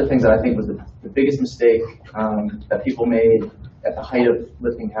of the things that I think was the biggest mistake that people made at the height of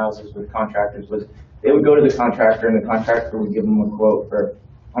lifting houses with contractors was they would go to the contractor and the contractor would give them a quote for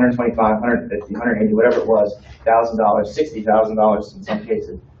 $125, $150, $180, whatever it was, $1,000, $60,000 in some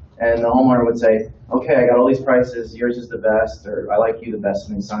cases. And the homeowner would say, okay, I got all these prices, yours is the best, or I like you the best,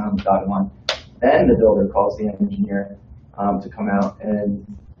 and they sign on the dotted line. Then the builder calls the engineer to come out and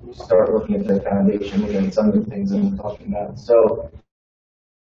start looking at the foundation and some of the things that we're talking about. So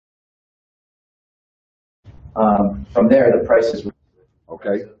from there, the prices.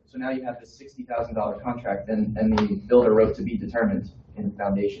 Okay. So now you have this $60,000 contract, and the builder wrote to be determined in the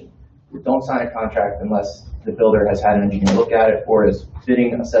foundation. Don't sign a contract unless the builder has had an engineer look at it or is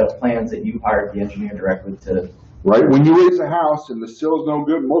fitting a set of plans that you hired the engineer directly to. Right. When you raise a house and the sill's no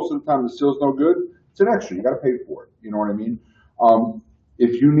good, most of the time the sill's no good, it's an extra. You got to pay for it. You know what I mean?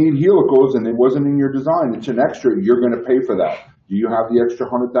 If you need helicals and it wasn't in your design, it's an extra. You're going to pay for that. Do you have the extra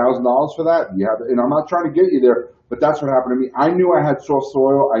 $100,000 for that? You have, and I'm not trying to get you there, but that's what happened to me. I knew I had soft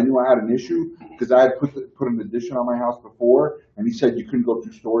soil. I knew I had an issue because I had put an addition on my house before, and he said you couldn't go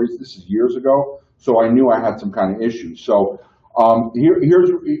 2 stories. This is years ago, so I knew I had some kind of issue. So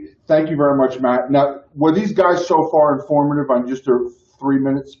thank you very much, Matt. Now, were these guys so far informative on just a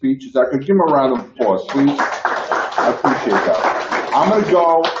 3-minute speech? Is that good? Give them a round of applause, please. I appreciate that. I'm going to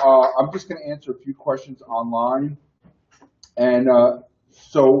go. I'm just going to answer a few questions online. And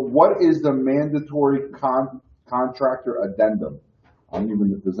so what is the mandatory contractor addendum?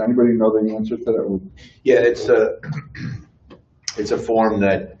 Does anybody know the answer to that? Yeah, it's a form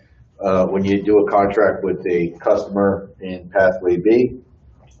that when you do a contract with a customer in Pathway B,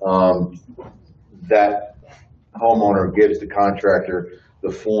 that homeowner gives the contractor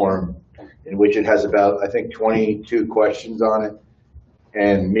the form in which it has about, I think, 22 questions on it.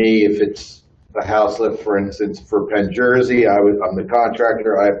 And me, if it's a house lift, for instance, for Penn, Jersey, I'm the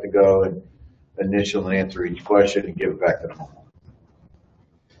contractor. I have to go and initial and answer each question and give it back to the homeowner.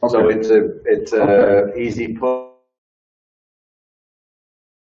 Okay. So it's a easy put,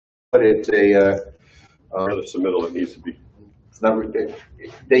 but it's a the submittal that needs to be. It's not.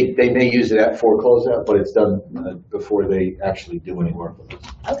 They may use it at forecloseout, but it's done before they actually do any work with it.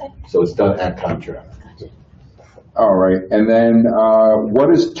 Okay. So it's done at contract. All right, and then what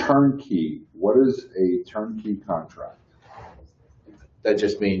is turnkey? What is a turnkey contract? That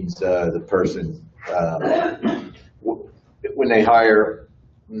just means the person, when they hire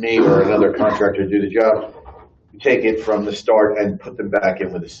me or another contractor to do the job, you take it from the start and put them back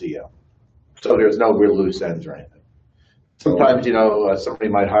in with a CO. So there's no real loose ends or anything. Sometimes, you know, somebody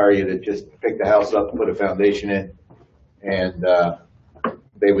might hire you to just pick the house up, put a foundation in, and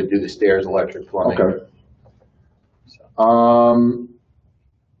they would do the stairs, electric, plumbing. Okay.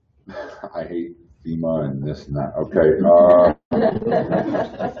 I hate FEMA and this and that. Okay.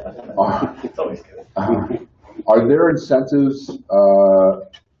 It's always good. Are there incentives?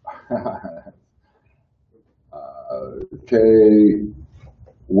 Okay.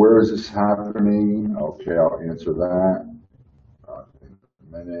 Where is this happening? Okay, I'll answer that. In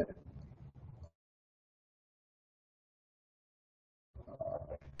a minute.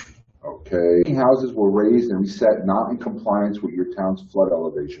 Okay. Houses were raised and reset not in compliance with your town's flood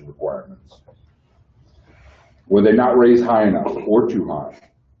elevation requirements. Were they not raised high enough or too high?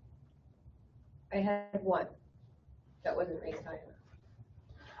 I had one that wasn't raised high enough.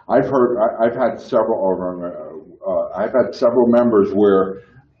 I've had several members where,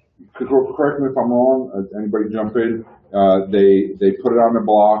 correct me if I'm wrong, anybody jump in, they put it on the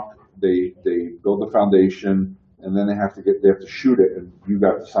block, they build the foundation, and then they have to shoot it, and you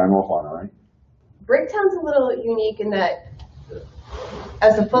got to sign off on it, right? Bricktown's a little unique in that,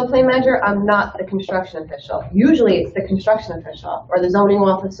 as a floodplain manager, I'm not the construction official. Usually it's the construction official or the zoning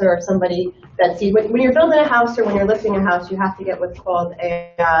officer or somebody that sees, when you're building a house or when you're listing a house, you have to get what's called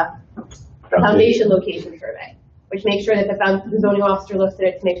a foundation location survey, which makes sure that the zoning officer looks at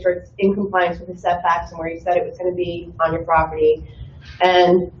it to make sure it's in compliance with the setbacks and where you said it was going to be on your property.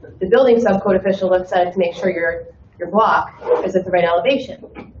 And the building subcode official looks at it to make sure your block is at the right elevation.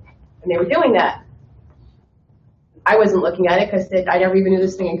 And they were doing that. I wasn't looking at it because I never even knew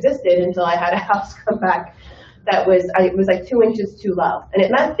this thing existed until I had a house come back that was, it was like 2 inches too low. And it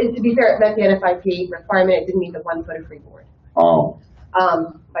met, to be fair, it met the NFIP requirement. It didn't meet the 1 foot of freeboard. Oh.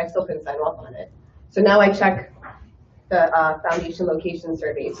 But I still couldn't sign off on it. So now I check the foundation location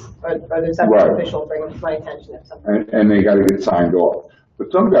surveys, or the subject official brings my attention if something. And they got to get signed off.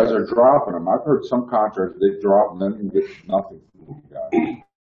 But some guys are dropping them. I've heard some contractors, they drop them and get nothing from these guys.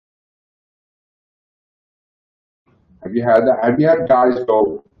 Have you had that? Have you had guys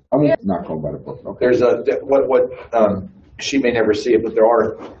go, I'm not going by the book. Okay. There's she may never see it, but there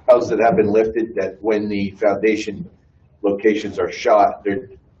are houses that have been lifted that when the foundation locations are shot,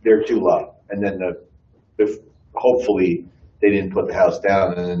 they're too low. And then hopefully they didn't put the house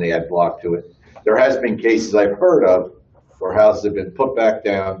down and then they had block to it. There has been cases I've heard of where houses have been put back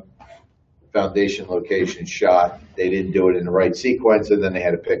down, foundation location shot, they didn't do it in the right sequence, and then they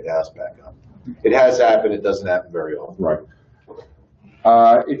had to pick the house back up. It has happened, it doesn't happen very often. Right.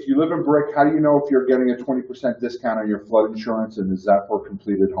 If you live in Brick, how do you know if you're getting a 20% discount on your flood insurance, and is that for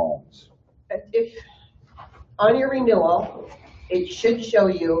completed homes? If on your renewal, it should show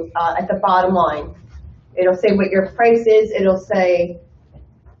you at the bottom line. It'll say what your price is. It'll say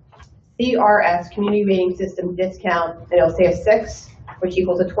CRS, Community Rating System discount, and it'll say a 6, which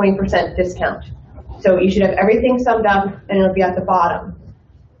equals a 20% discount. So you should have everything summed up, and it'll be at the bottom.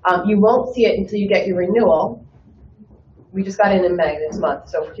 You won't see it until you get your renewal. We just got in May this month,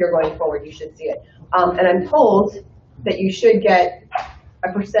 so here going forward, you should see it. And I'm told that you should get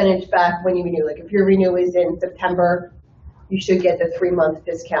a percentage back when you renew. Like if your renew is in September, you should get the 3-month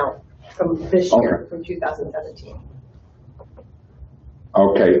discount from this year, from 2017.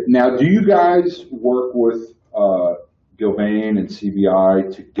 Okay. Now, do you guys work with Gilbane and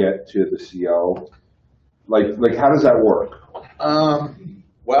CBI to get to the CO? Like how does that work?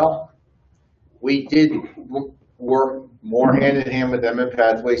 Well, we did work more hand in hand with them in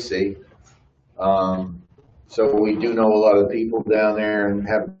Pathway C. So we do know a lot of people down there and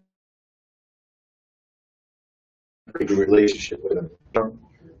have a pretty good relationship with them,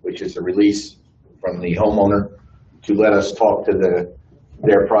 which is a release from the homeowner to let us talk to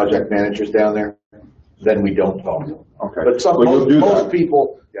their project managers down there. Then we don't talk to them. Okay. But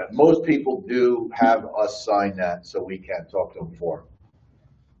most people do have us sign that, so we can talk to them for them.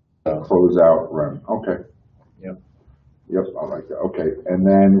 Close out RREM. Okay. Yep. Yep, I like that. Okay, and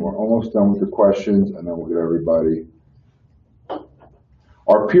then we're almost done with the questions, and then we'll get everybody.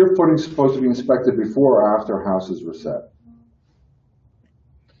 Are pier footings supposed to be inspected before or after houses were set?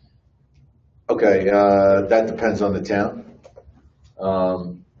 Okay, that depends on the town.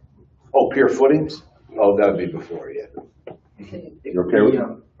 Pier footings? Oh, that would be before, yeah. You okay with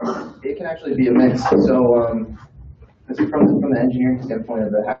it? It can actually be a mix. So, from the engineering standpoint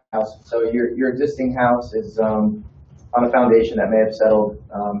of the house, so your existing house is on a foundation that may have settled.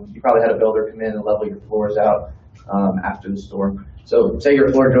 You probably had a builder come in and level your floors out after the storm. So say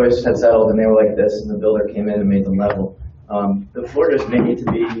your floor joists had settled and they were like this, and the builder came in and made them level. The floor joists may need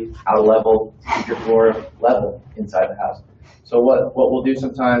to be out of level to keep your floor level inside the house. So what we'll do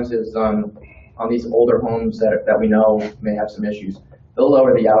sometimes is on these older homes that we know may have some issues, they'll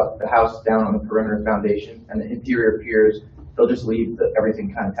lower the house down on the perimeter foundation, and the interior piers, they'll just leave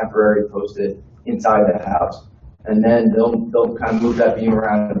everything kind of temporary posted inside the house. And then they'll kind of move that beam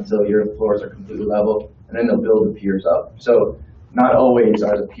around until your floors are completely level, and then they'll build the piers up. So not always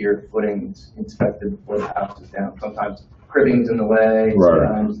are the pier footings inspected before the house is down. Sometimes cribbing's in the way,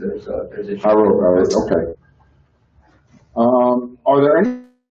 sometimes there's issues. Okay. Are there any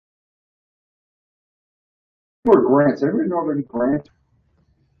more grants? Anybody know of any grants?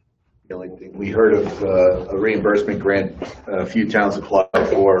 The only thing we heard of a reimbursement grant a few towns applied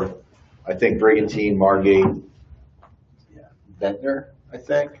for. I think Brigantine, Margate, Ventnor, I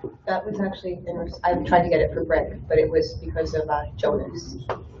think. That was actually, I tried to get it for Brick, but it was because of Jonas.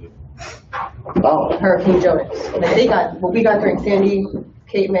 Oh. Hurricane Jonas. Like they got, what we got during Sandy,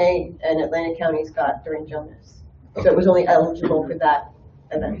 Cape May, and Atlantic counties got during Jonas. So it was only eligible for that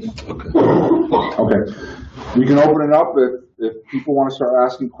event. Okay. We can open it up if people want to start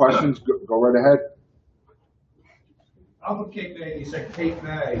asking questions. Go right ahead. I'm from Cape May, you said Cape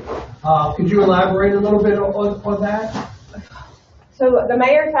May. Could you elaborate a little bit on that? So the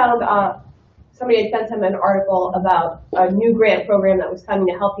mayor found, somebody had sent him an article about a new grant program that was coming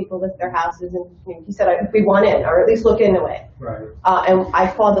to help people lift their houses, and he said, if we want in, or at least look into it. Right. And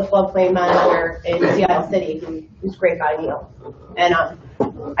I called the floodplain manager in Seattle City, who's a great guy, Neil. And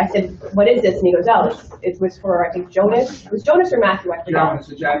I said, what is this? And he goes, oh, it was for, I think, Jonas. It was Jonas or Matthew, I forgot. Jonas,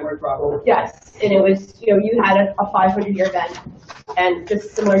 the January problem? Yes, and it was, you had a 500-year event, and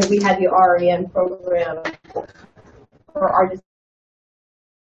just similar to, we had the RREM program for our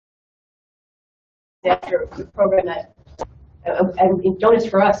program that, and Jonas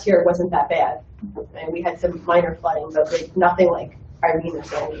for us here wasn't that bad. And we had some minor flooding, but nothing like Irene or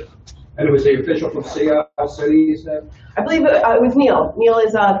Sandy. And it was the official from Seattle City, you said? I believe it was Neil. Neil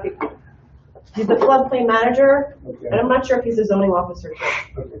is, he's the floodplain manager, Okay. and I'm not sure if he's a zoning officer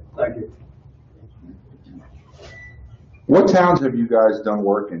too. Okay, thank you. What towns have you guys done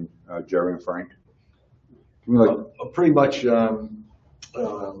work in, Gerry and Frank? Give me like, Pretty much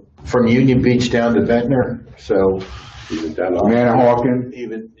from Union Beach down to Ventnor, so Even down to Manahawkin,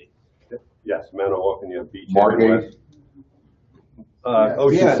 even, yes, Manahawkin, yeah, Beach. Margate.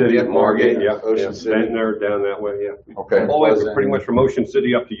 Ocean Yeah, City, yeah, Margate, yeah, Ocean yeah, City. Ventnor down that way, yeah. Okay. All the way, pretty much from Ocean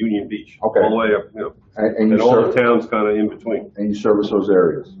City up to Union Beach. Okay. All the way up, And and you all the serve, towns kind of in between. and you service those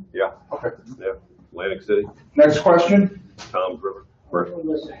areas. Yeah. Okay. Yeah. Atlantic City, Next question? Tom's River.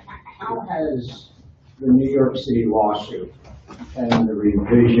 Listen, how has the New York City lawsuit and the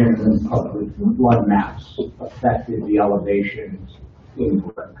revision of the flood maps affected the elevations in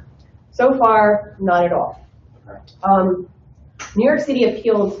work? So far, not at all. New York City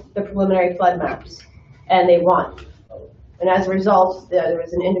appealed the preliminary flood maps, and they won. And as a result, there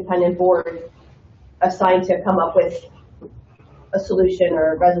was an independent board assigned to come up with a solution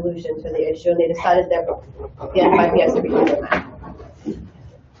or a resolution to the issue, and they decided that the NYP has to redo the map.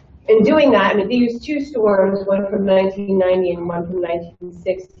 In doing that, I mean, they used two storms, one from 1990 and one from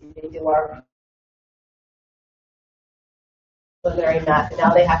 1960 to do our preliminary map, and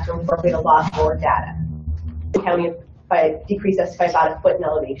now they have to incorporate a lot more data. The county decreased us by about a foot in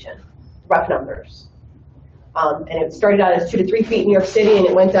elevation, rough numbers. And it started out as 2 to 3 feet in New York City, and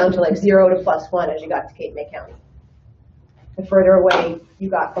it went down to like 0 to +1 as you got to Cape May County. The further away you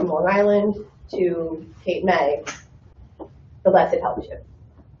got from Long Island to Cape May, the less it helps you.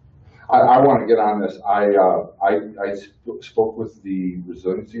 I want to get on this. I spoke with the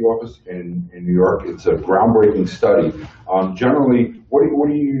resiliency office in New York. It's a groundbreaking study. Generally, what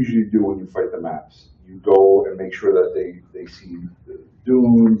do you usually do when you fight the maps? You go and make sure that they see the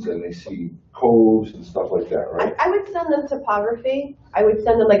dunes and they see coves and stuff like that, right? I would send them topography. I would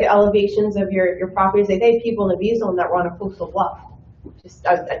send them like elevations of your properties. Like they have people in the V zone that were on a coastal bluff.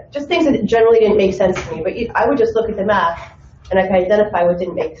 Just things that generally didn't make sense to me. But I would just look at the map and I could identify what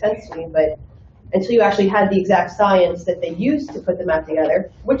didn't make sense to me. But until you actually had the exact science that they used to put the map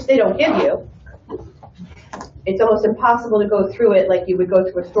together, which they don't give you, it's almost impossible to go through it like you would go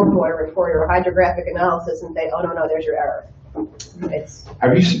through a stormwater report or a hydrographic analysis and say, oh, no, there's your error.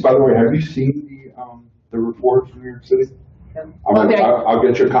 Have you, by the way, have you seen the report from New York City? Yeah. I'll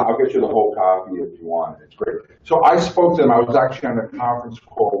get you the whole copy if you want. It's great. So I spoke to them. I was actually on a conference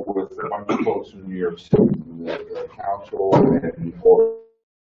call with a bunch of folks from New York City, the council and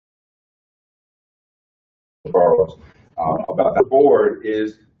boroughs about the board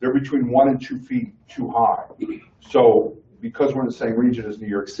is they're between 1 and 2 feet too high. So because we're in the same region as New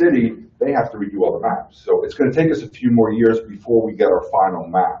York City, they have to redo all the maps. So it's going to take us a few more years before we get our final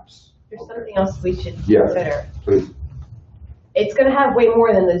maps. There's something else we should Yes, consider. please. It's going to have way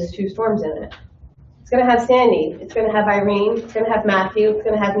more than those 2 storms in it. It's going to have Sandy. It's going to have Irene. It's going to have Matthew. It's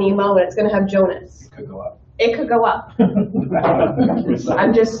going to have Nemo, and it's going to have Jonas. It could go up. It could go up.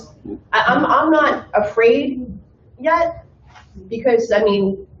 I'm not afraid yet because, I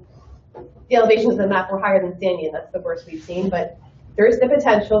mean, the elevations of the map were higher than Sandy, and that's the worst we've seen, but there is the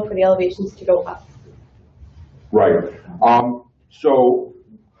potential for the elevations to go up. Right. So,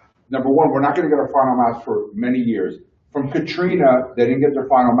 number one, we're not going to get our final maps for many years. From Katrina, they didn't get their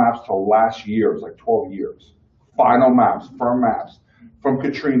final maps till last year. It was like 12 years. Final maps, firm maps, from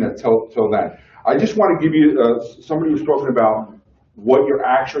Katrina till then. I just want to give you, somebody was talking about what your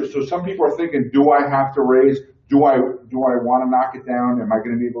actual, so some people are thinking, do I have to raise, do I want to knock it down? Am I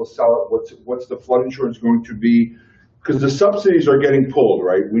going to be able to sell it? What's the flood insurance going to be? Because the subsidies are getting pulled,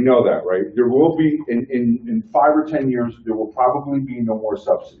 right? We know that, right? There will be, in 5 or 10 years, there will probably be no more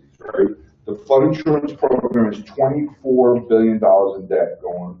subsidies, right? The flood insurance program is $24 billion in debt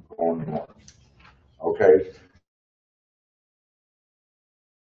going north, okay?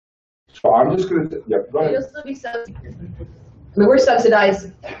 I'm just gonna, yeah, go ahead. You'll still be subsidized. I mean, we're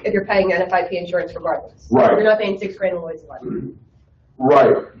subsidized if you're paying NFIP insurance regardless. Right. You're not paying $6 grand in Lloyd's Lodge.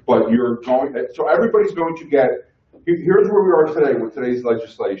 Right, but you're going, so everybody's going to get, here's where we are today with today's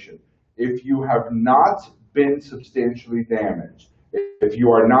legislation. If you have not been substantially damaged, if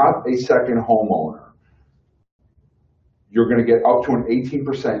you are not a second homeowner, you're going to get up to an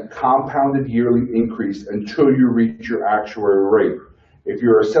 18% compounded yearly increase until you reach your actuary rate. If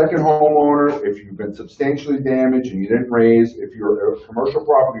you're a second homeowner, if you've been substantially damaged and you didn't raise, if you're a commercial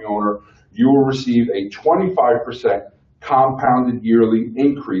property owner, you will receive a 25% compounded yearly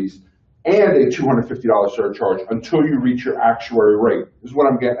increase and a $250 surcharge until you reach your actuary rate. This is what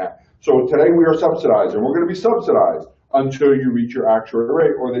I'm getting at. So today we are subsidized, and we're going to be subsidized until you reach your actuary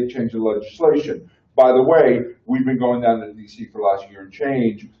rate or they change the legislation. By the way, we've been going down to DC for the last year and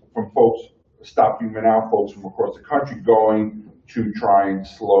change from folks, StopFemaNow folks from across the country going to try and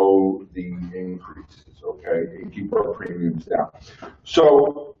slow the increases, okay, and keep our premiums down.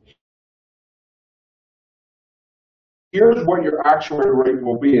 So here's what your actuary rate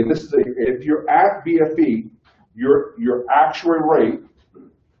will be, and this is if you're at BFE, your actuary rate,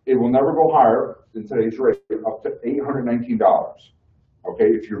 it will never go higher than today's rate, up to $819. Okay,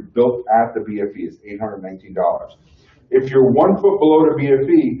 if you're built at the BFE, it's $819. If you're 1 foot below the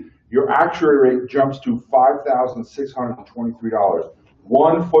BFE, your actuary rate jumps to $5,623,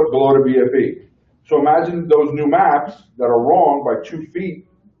 1 foot below the BFE. So imagine those new maps that are wrong by 2 feet,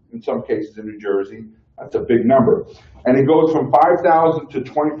 in some cases in New Jersey. That's a big number. And it goes from $5,000 to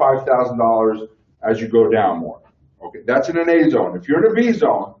 $25,000 as you go down more. Okay, that's in an A zone. If you're in a B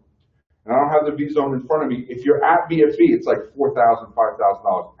zone, and I don't have the B zone in front of me, if you're at BFE, it's like $4,000,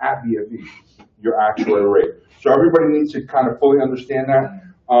 $5,000 at BFE, your actuary rate. So everybody needs to kind of fully understand that.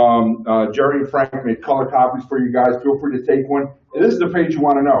 Gerry and Frank made color copies for you guys. Feel free to take one. And this is the page you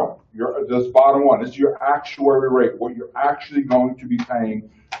want to know. This bottom one. This is your actuary rate, what you're actually going to be paying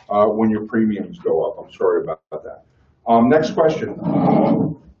when your premiums go up. I'm sorry about that. Next question.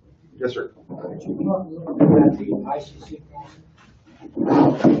 Yes, sir.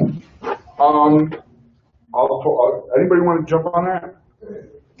 Anybody want to jump on that?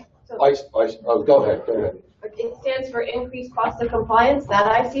 Go ahead. It stands for increased cost of compliance, that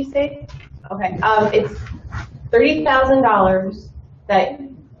ICC. Okay, it's $30,000 that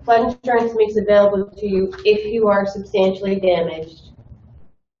flood insurance makes available to you if you are substantially damaged.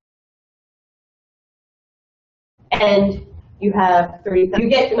 And you have you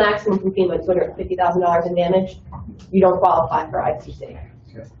get the maximum from FEMA, $250,000 in damage. You don't qualify for ICC.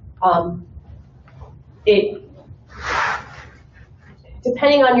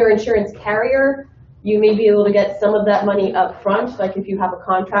 Depending on your insurance carrier, you may be able to get some of that money up front. Like if you have a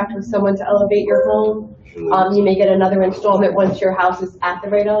contract with someone to elevate your home, you may get another installment once your house is at the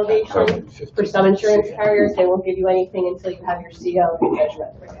right elevation. For some insurance carriers, they won't give you anything until you have your CO and get you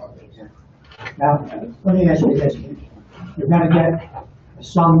at the right elevation. Now, let me ask you this. You're going to get a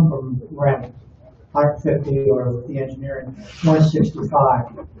sum from RREM, 150, or the engineering,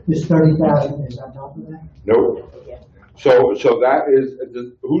 165. This 30,000 is on top of that? Nope. So that is,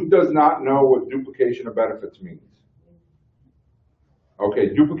 who does not know what duplication of benefits means?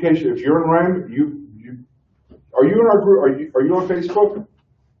 Okay, duplication, if you're in RREM, are you in our group, are you on Facebook?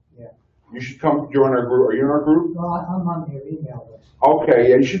 Yeah. You should come join our group. Are you in our group? Well, I'm on your email list. Okay,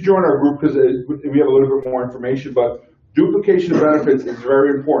 yeah, you should join our group because we have a little bit more information, but duplication of benefits is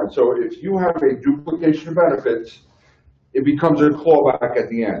very important. So if you have a duplication of benefits, it becomes a clawback at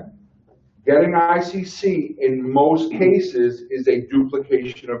the end. Getting ICC in most cases is a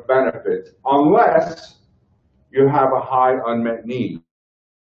duplication of benefits unless you have a high unmet need.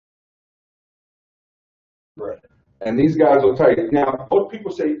 Right. And these guys will tell you. Now, most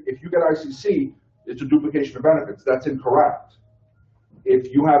people say if you get ICC, it's a duplication of benefits. That's incorrect.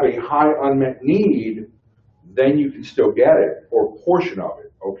 If you have a high unmet need, then you can still get it, or a portion of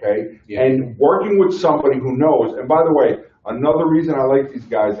it, okay? Yeah. And working with somebody who knows, and by the way, another reason I like these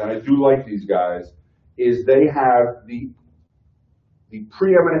guys, and I do like these guys, is they have the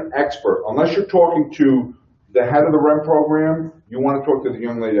preeminent expert. Unless you're talking to the head of the RREM program, you want to talk to the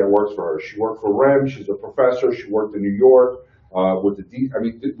young lady that works for her. She worked for RREM, she's a professor, she worked in New York with the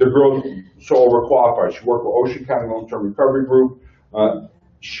the girl's so overqualified. She worked for Ocean County Long-Term Recovery Group.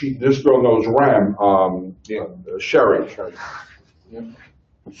 This girl knows RREM, Gerry. Yeah.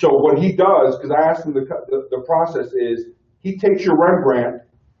 So what he does, because I asked him the process is, he takes your RREM grant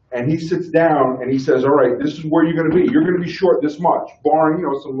and he sits down and he says, all right, this is where you're going to be. You're going to be short this much, barring,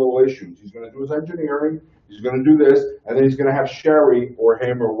 some little issues. He's going to do his engineering, he's going to do this, and then he's going to have Gerry or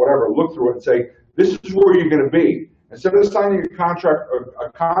him or whatever look through it and say, this is where you're going to be. Instead of signing a contract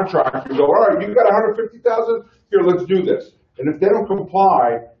and go, all right, you got 150,000, here, let's do this. And if they don't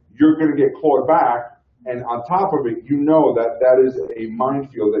comply, you're going to get clawed back. And on top of it, you know that that is a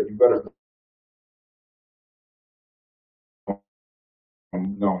minefield that you better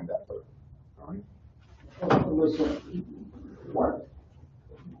knowing that. All right? Listen,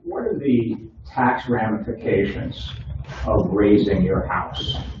 what are the tax ramifications of raising your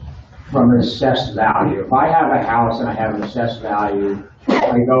house from an assessed value? If I have a house and I have an assessed value,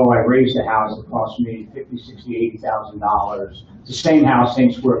 I raise the house, it costs me $50,000, $60,000, $80,000. It's the same house,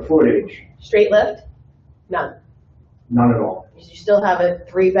 same square footage. Straight lift? None. None at all. You still have a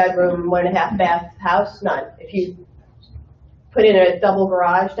 3-bedroom, 1.5 bath house? None. If you put in a double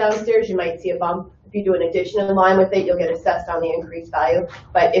garage downstairs, you might see a bump. If you do an addition in line with it, you'll get assessed on the increased value.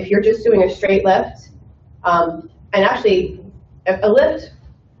 But if you're just doing a straight lift, and actually, a lift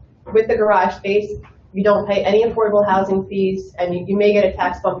with the garage space, you don't pay any affordable housing fees, and you may get a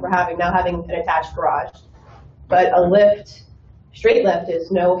tax bump for now having an attached garage. But a lift, straight lift,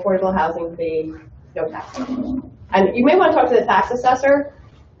 is no affordable housing fee, no tax bump. And you may want to talk to the tax assessor,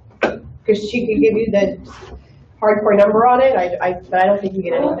 because she could give you the hardcore number on it, but I don't think you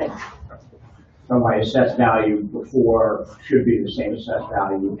get anything. So my assessed value before should be the same assessed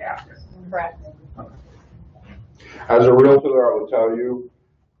value after. Correct. As a realtor, I will tell you,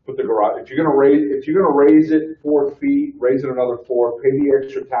 put the garage. If you're going to raise it 4 feet, raise it another 4. Pay the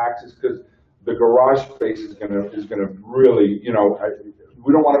extra taxes, because the garage space is going to really, you know,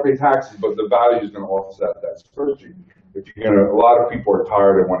 we don't want to pay taxes, but the value is going to offset that. Especially if you're going to. A lot of people are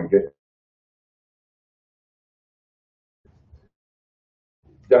tired and want to get.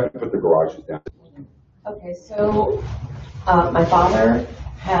 Definitely put the garages down. Okay, so my father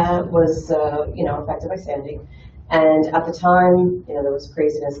was, affected by Sandy, and at the time, there was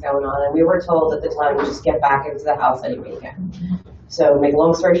craziness going on, and we were told at the time to just get back into the house any way you can. So, make a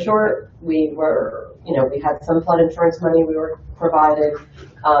long story short, we were, we had some flood insurance money we were provided.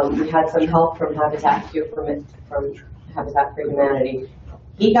 We had some help from Habitat for Humanity.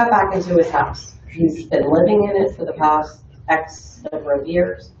 He got back into his house. He's been living in it for the past X number of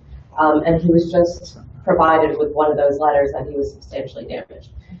years, and he was just provided with one of those letters that he was substantially damaged.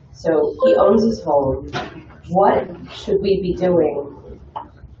 So he owns his home. What should we be doing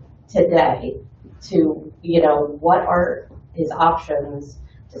today to, what are his options?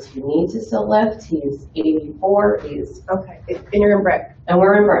 Does he need to still lift? He's 84, Okay, and you're in Brick. And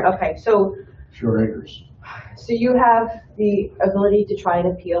we're in Brick. Okay, so. Short acres. So you have the ability to try and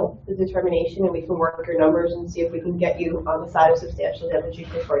appeal the determination, and we can work your numbers and see if we can get you on the side of substantial damage you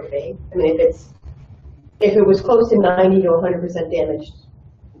prefer to be. I mean, if it was close to 90 to 100% damaged,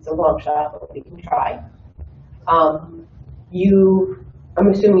 it's a long shot, but we can try. I'm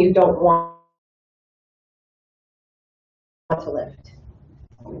assuming you don't want to lift.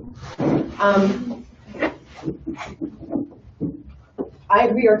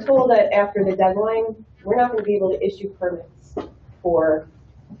 We are told that after the deadline, we're not going to be able to issue permits for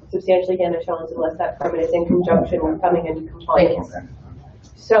substantially damaged homes unless that permit is in conjunction with coming into compliance.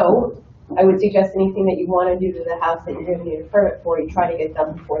 So I would suggest anything that you want to do to the house that you're going to need a permit for, you try to get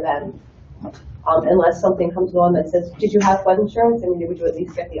done before then. Unless something comes along that says, did you have flood insurance? And would you at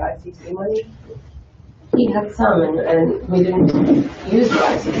least get the ICC money? He had some, and we didn't use the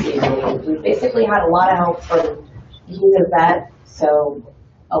ICC money. We basically had a lot of help from, he's a vet, so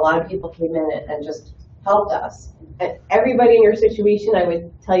a lot of people came in and just helped us. And everybody in your situation, I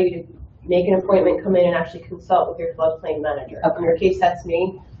would tell you to make an appointment, come in and actually consult with your floodplain manager. Okay. In your case, that's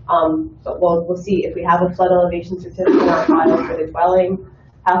me. But we'll see if we have a flood elevation certificate in our file for the dwelling.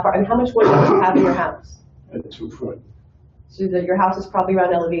 How far, and how much wood do you have in your house? 2 foot. So your house is probably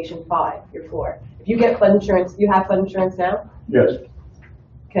around elevation 5, your floor. If you get flood insurance, you have flood insurance now? Yes.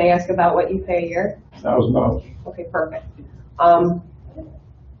 Can I ask about what you pay a year? $1,000. Okay, perfect.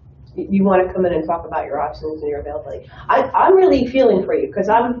 You want to come in and talk about your options and your availability. I'm really feeling for you, because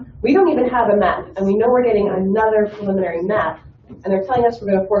we don't even have a map, and we know we're getting another preliminary map, and they're telling us we're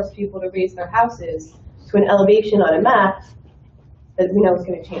going to force people to raise their houses to an elevation on a map that we know is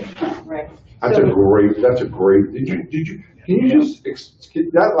going to change, right? That's a great, can you just,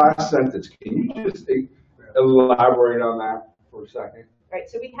 that last sentence, can you just elaborate on that for a second? Right,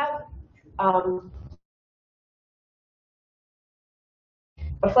 so we have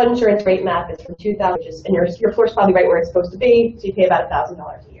a flood insurance rate map. It's from 2000, and your floor's probably right where it's supposed to be, so you pay about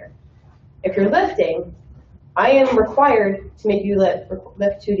 $1,000 a year. If you're lifting, I am required to make you lift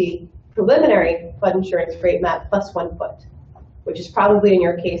to the preliminary flood insurance rate map plus 1 foot, which is probably in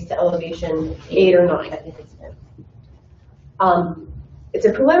your case to elevation 8 or 9, I think it's been. It's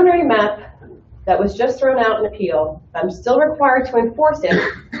a preliminary map that was just thrown out in appeal. I'm still required to enforce it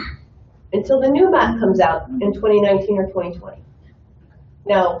until the new map comes out in 2019 or 2020.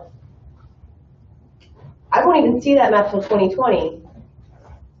 Now, I won't even see that map till 2020,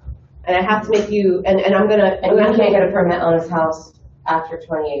 and I have to make you, and I'm gonna. And you can't get a permit on his house after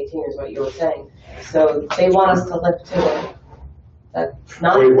 2018 is what you were saying. So they want us to lift to it. That's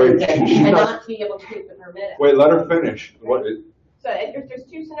not, Wait, and not be able to keep the permit. Wait, let her finish. What? So there's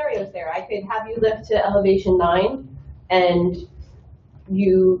two scenarios there. I could have you lift to elevation 9, and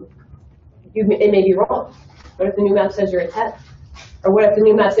it may be wrong. What if the new map says you're at 10? Or what if the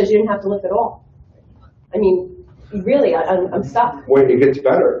new map says you didn't have to lift at all? I mean, really, I'm stuck. Wait, it gets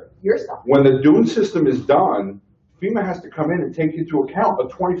better. You're stuck. When the dune system is done, FEMA has to come in and take into account a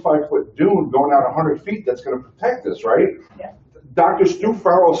 25-foot dune going out 100 feet that's going to protect us, right? Yeah. Dr. Stu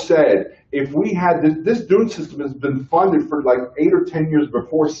Farrell said, if we had this dune system has been funded for like 8 or 10 years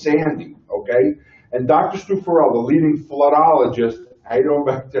before Sandy, okay? And Dr. Stu Farrell, the leading floodologist, how you doing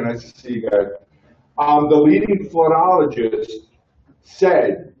back there? Nice to see you guys. The leading floodologist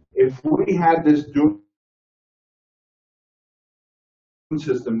said, if we had this dune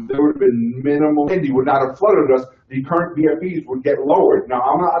system, there would have been minimal. Sandy would not have flooded us. The current BFEs would get lowered. Now,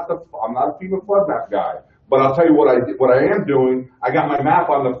 I'm not a FEMA flood map guy, but I'll tell you what I am doing. I got my map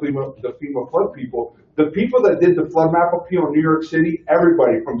on the FEMA flood people. The people that did the flood map appeal in New York City,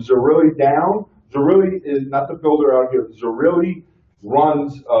 everybody from Zerilli down. Zerilli is not the builder out here. Zerilli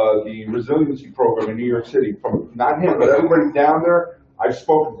runs the resiliency program in New York City. From not him, but everybody down there. I've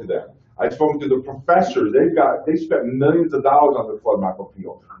spoken to them. I've spoken to the professors. They spent millions of dollars on the flood map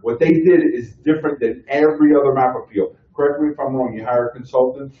appeal. What they did is different than every other map appeal. Correct me if I'm wrong. You hire a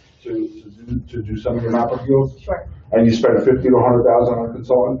consultant to do some of your map appeals. Sure. And you spend $50,000 to $100,000 on a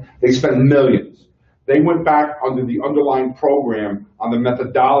consultant. They spend millions. They went back under the underlying program on the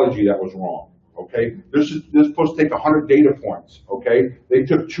methodology that was wrong. Okay, this is supposed to take 100 data points. Okay, they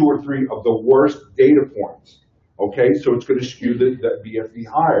took 2 or 3 of the worst data points. Okay, so it's going to skew the BFE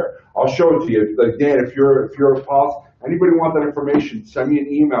higher. I'll show it to you. Like, Dan, if you're a policy, anybody want that information, send me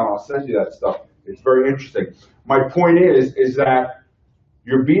an email. I'll send you that stuff. It's very interesting. My point is that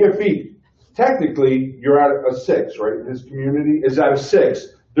your BFE, technically, you're at a 6, right? This community is at a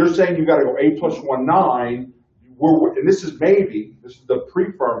 6. They're saying you got to go 8 plus 1, 9. And this is the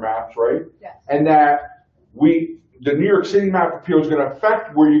pre-firm maps, right? Yes. And that the New York City map appeal is going to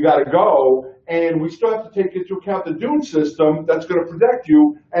affect where you got to go. And we still have to take into account the dune system that's going to protect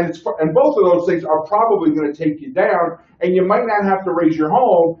you, and both of those things are probably going to take you down, and you might not have to raise your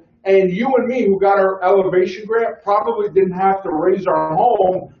home, and you and me who got our elevation grant probably didn't have to raise our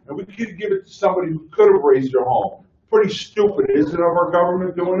home, and we could give it to somebody who could have raised their home. Pretty stupid, isn't it, of our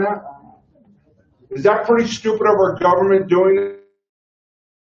government doing that? Is that pretty stupid of our government doing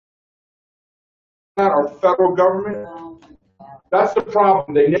that, our federal government? That's the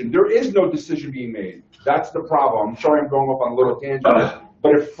problem. There is no decision being made. That's the problem. I'm sorry I'm going off on a little tangent,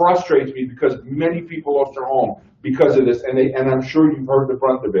 but it frustrates me because many people lost their home because of this, and I'm sure you've heard the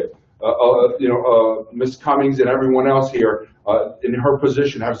brunt of it. Ms. Cummings and everyone else here in her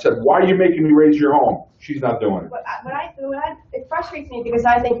position have said, "Why are you making me raise your home?" She's not doing it. It frustrates me because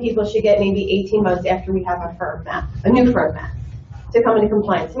I think people should get maybe 18 months after we have a new firm map, to come into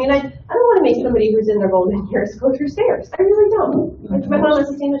compliance. I mean, I don't want to make somebody who's in their golden years go through stairs. I really don't. My mom has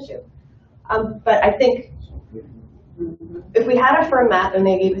the same issue. But I think if we had a firm map and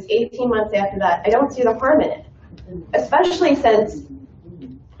they gave us 18 months after that, I don't see the harm in it. Especially since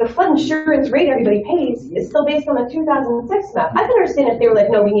the flood insurance rate everybody pays is still based on the 2006 map. I can understand if they were like,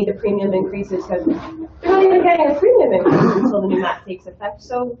 no, we need the premium increases, because they're not even getting a premium increase until the new map takes effect.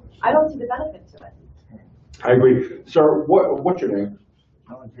 So I don't see the benefit to it. I agree. Sir, what's your name?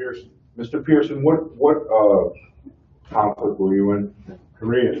 Alan Pearson. Mr. Pearson, what conflict were you in?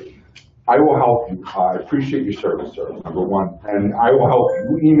 Korea. I will help you. I appreciate your service, sir, number one. And I will help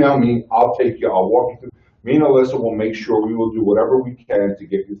you. You email me, I'll take you, I'll walk you through. Me and Elissa will make sure we will do whatever we can to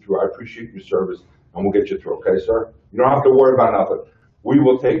get you through. I appreciate your service, and we'll get you through, okay, sir? You don't have to worry about nothing. We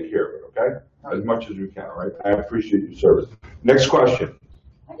will take care of it, okay? As much as we can, all right? I appreciate your service. Next question.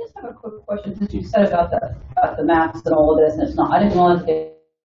 I just have a quick question, since you said about the maps and all of this, and it's not, I didn't want to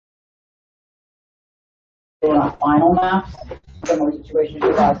they're not final maps, similar situation as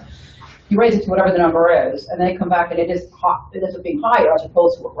you guys. You raise it to whatever the number is, and they come back and it is being higher as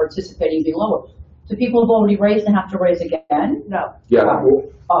opposed to what we're anticipating being lower. Do people who've already raised and have to raise again? No. Yeah,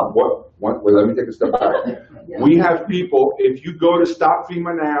 wait, let me take a step back. Yeah. We have people, if you go to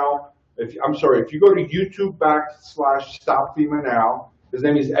StopFemaNow, if you go to YouTube.com/StopFemaNow, his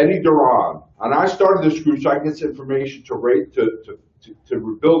name is Eddie Duran, and I started this group so I can get this information to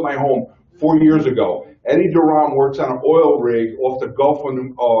rebuild my home 4 years ago. Eddie Duran works on an oil rig off the Gulf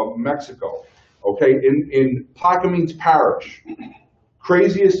of Mexico, okay, in Commins Parish.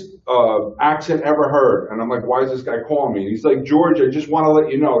 Craziest accent ever heard. And I'm like, why is this guy calling me? And he's like, George, I just want to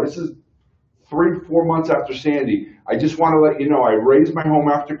let you know, this is 3-4 months after Sandy. I just want to let you know, I raised my home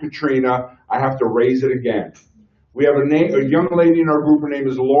after Katrina. I have to raise it again. We have a young lady in our group. Her name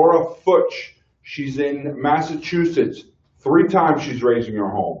is Laura Futch. She's in Massachusetts. 3 times she's raising her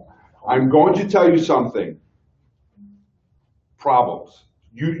home. I'm going to tell you something. Problems.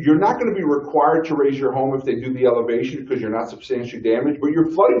 You're not going to be required to raise your home if they do the elevation because you're not substantially damaged, but your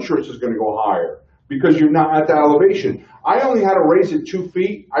flood insurance is going to go higher because you're not at that elevation. I only had to raise it 2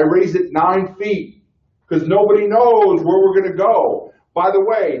 feet. I raised it 9 feet because nobody knows where we're going to go. By the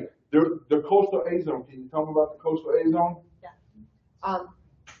way, the coastal A zone, can you tell me about the coastal A zone? Yeah.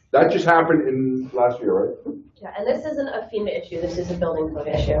 That just happened in last year, right? Yeah, and this isn't a FEMA issue, this is a building code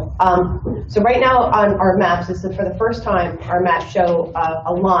issue. So right now on our maps, this is for the first time, our maps show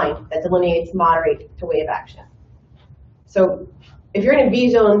a line that delineates moderate to wave action. So if you're in a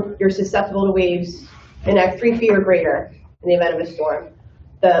V zone, you're susceptible to waves in 3 feet or greater in the event of a storm.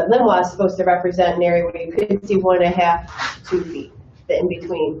 The LIMWA is supposed to represent an area where you could see 1.5 to 2 feet, the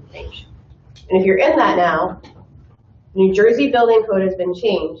in-between range. And if you're in that now, New Jersey building code has been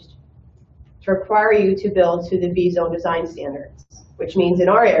changed to require you to build to the V zone design standards, which means in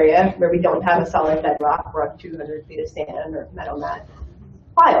our area, where we don't have a solid bedrock, we're up 200 feet of sand or metal mat,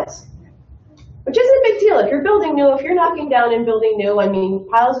 piles, which isn't a big deal. If you're building new, if you're knocking down and building new, I mean,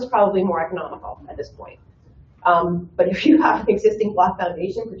 piles is probably more economical at this point. But if you have an existing block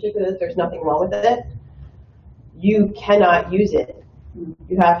foundation, particularly if there's nothing wrong with it, you cannot use it.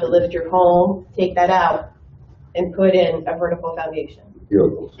 You have to lift your home, take that out, and put in a vertical foundation.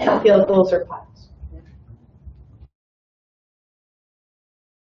 Helicals or piles.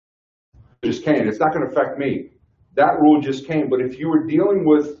 Just came. It's not going to affect me. That rule just came. But if you were dealing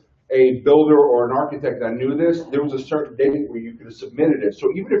with a builder or an architect that knew this, there was a certain date where you could have submitted it. So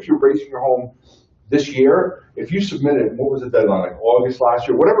even if you're raising your home this year, if you submitted, what was the deadline, like August last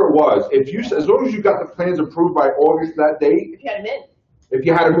year, whatever it was, if you, as long as you got the plans approved by August that date, If you had them in. if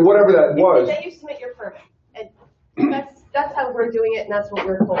you had it, whatever that was. Then you submit your permit. And that's how we're doing it, and that's what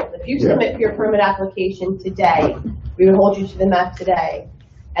we're told. If you submit your permit application today, we would hold you to the map today.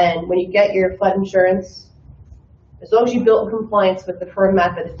 And when you get your flood insurance, as long as you built in compliance with the firm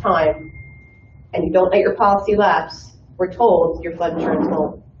map at the time, and you don't let your policy lapse, we're told your flood insurance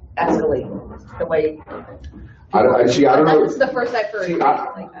won't escalate the way. I don't know. That's the first I've heard.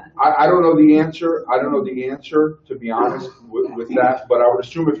 Like that. I don't know the answer. I don't know the answer, to be honest, with that. But I would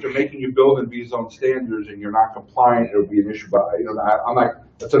assume if they're making you build in V-zone standards and you're not compliant, it would be an issue. But I'm like,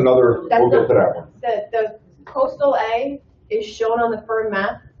 that's another. We'll get to that one. The coastal A is shown on the firm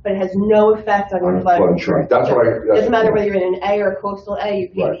map, but it has no effect on your flood insurance. That's so right. It doesn't matter whether you're in an A or a coastal A, you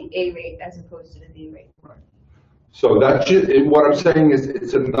pay the A rate as opposed to the B rate. Right. So that's just, what I'm saying is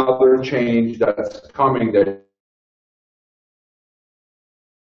it's another change that's coming that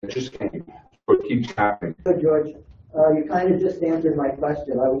just came, but keeps happening. George, you kind of just answered my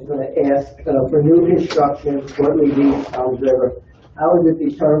question. I was going to ask, for new construction, Portland Beach, Towns River, how is it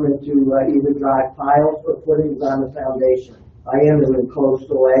determined to either drive piles or footings on the foundation? I am in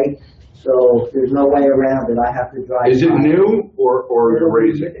coastal A, so there's no way around it. I have to drive. Is it piles. new or you're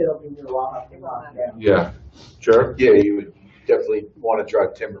raising? It'll be new. I'll have to knock down. Yeah. Sure. Yeah, you would definitely want to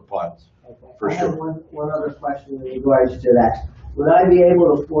drive timber piles, for I sure. have one other question in regards to that. Would I be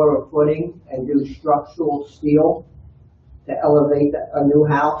able to pour a footing and do structural steel to elevate a new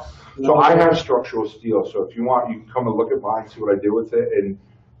house? So I have structural steel, so if you want, you can come and look at mine, see what I did with it, and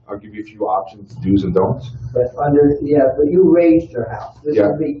I'll give you a few options, do's and don'ts. But but you raised your house. This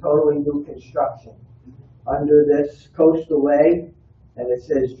would be totally new construction. Under this coastal A, and it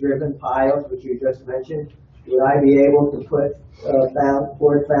says driven piles, which you just mentioned, would I be able to put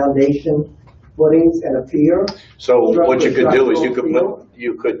pour foundation footings and a pier? So what you could do is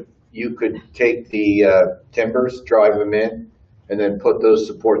you could take the timbers, drive them in, and then put those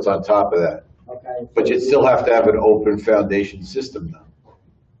supports on top of that. Okay. But you'd still have to have an open foundation system now.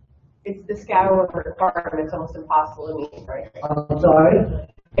 It's the scour requirement. It's almost impossible to meet, right? I'm sorry?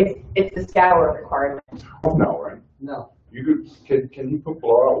 It's the scour requirement. No, right? No. You could. Can you put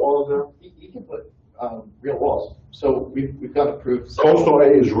blowout walls there? You can put real walls. So we've got approved. Coastal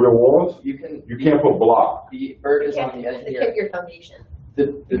A is real walls. You can. You can't put block. The bird is on the edge You here. keep your foundation.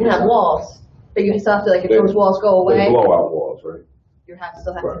 The You can have walls, but you still have to, like, if those walls go away, They blowout walls, right? your house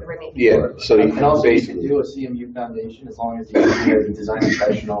still has to remain. Yeah, so you And also you basically. can do a CMU foundation as long as the engineer, the design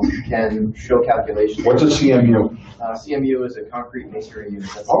professional can show calculations. What's a CMU? CMU is a concrete masonry unit.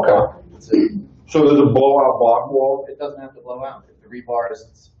 That's Okay. So there's a blowout block wall? It doesn't have to blow out. If the rebar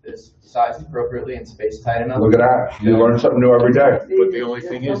is sized appropriately and spaced tight enough. Look at that. You learn something new every day. But the only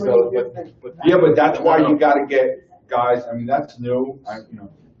thing is though, Yeah, but that's why you gotta get, guys, I mean, that's new,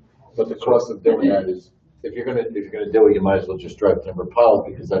 but the cost of doing that is, if you're gonna do it, you might as well just drive timber piles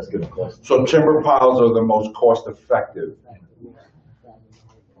because that's gonna cost. So timber piles are the most cost effective.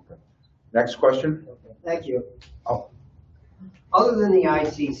 Next question? Thank you. Oh. Other than the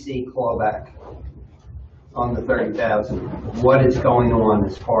ICC clawback on the 30,000, what is going on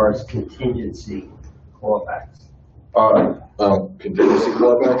as far as contingency clawbacks? Contingency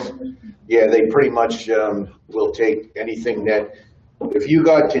clawbacks? Yeah, they pretty much will take anything that, if you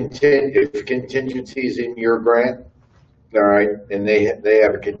got if contingencies in your grant, all right, and they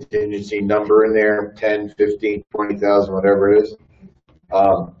have a contingency number in there, 10, 15, 20,000, whatever it is,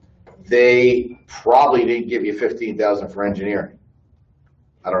 they probably didn't give you 15,000 for engineering.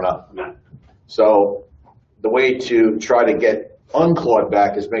 I don't know. So the way to try to get unclawed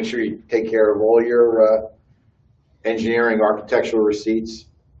back is make sure you take care of all your engineering, architectural receipts.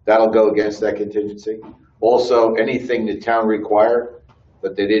 That'll go against that contingency. Also, anything the town required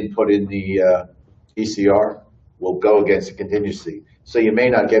but they didn't put in the ECR will go against the contingency. So you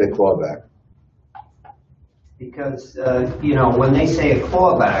may not get a clawback. Because, you know, when they say a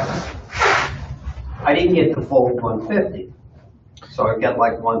clawback, I didn't get the full 150, so I got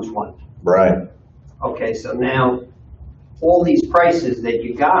like 120. Right. Okay, so now all these prices that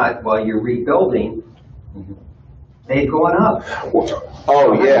you got while you're rebuilding, they've gone up.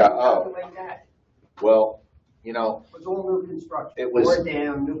 Oh, yeah. Oh. Well, you know. It was all new construction. It was. Or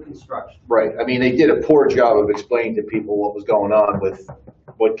down, new construction. Right. I mean, they did a poor job of explaining to people what was going on with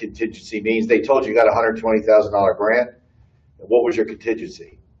what contingency means. They told you got a $120,000 grant. What was your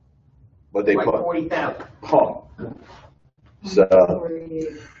contingency? What they like put? 40,000. Oh.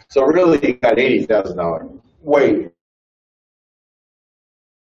 So really, you got $80,000. Wait,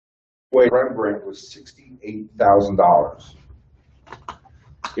 Rembrandt was $68,000.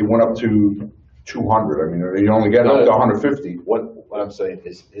 It went up to 200. I mean, you only get up to 150. What I'm saying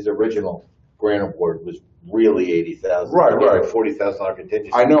is, his original grant award was really $80,000. Right. $40,000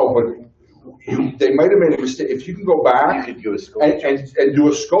 contingency. I know, but they might have made a mistake. If you can go back you could do a scope and do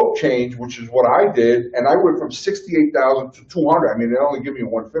a scope change, which is what I did, and I went from 68,000 to 200. I mean, they only give me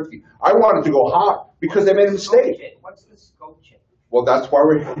 150. I wanted to go high because they made a mistake. What's the scope change? Well, that's why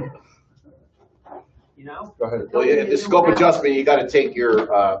we're. You know? Go ahead. Well, yeah, the scope adjustment, you got to take your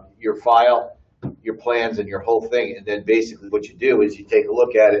file, your plans, and your whole thing, and then basically what you do is you take a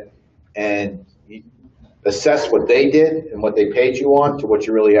look at it and you assess what they did and what they paid you on to what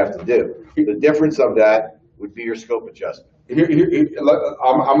you really have to do. The difference of that would be your scope adjustment. I'm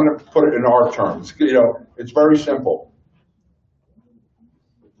going to put it in our terms. You know, it's very simple.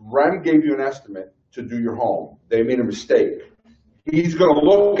 RREM gave you an estimate to do your home. They made a mistake. He's going to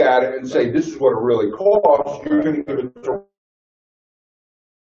look at it and say, this is what it really costs. You're going to give it to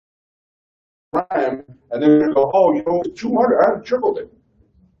RREM, and they're going to go, oh, you know, it's 200. I tripled it.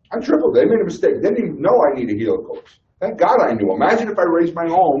 I tripled it. They made a mistake. They didn't even know I needed Helicals. Thank God I knew. Imagine if I raised my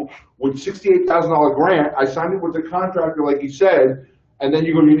home with $68,000 grant. I signed it with the contractor, like he said, and then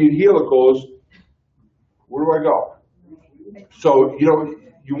you go, you need Helicals. Where do I go? So, you know,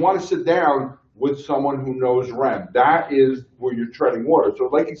 you want to sit down with someone who knows RREM. That is where you're treading water. So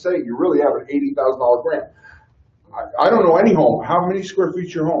like you say, you really have an $80,000 grant. I don't know any home. How many square feet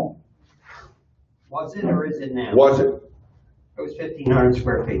is your home? Was it or is it now? Was it? It was 1,500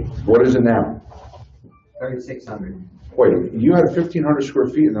 square feet. What is it now? 3,600. Wait, you had 1,500 square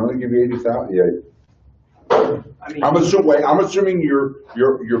feet and they only give you 80,000? Yeah. I mean, I'm assuming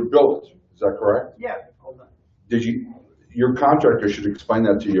you're built. Is that correct? Yeah, hold on. Did you? Your contractor should explain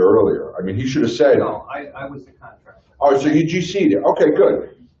that to you earlier. I mean, he should have said. No, I was the contractor. Oh, so you GC'd it. Okay,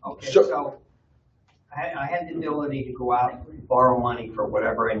 good. Okay, so I had the ability to go out and borrow money for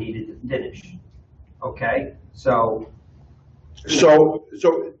whatever I needed to finish. Okay, so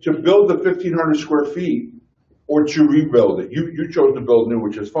to build the 1,500 square feet, or to rebuild it, you chose to build new,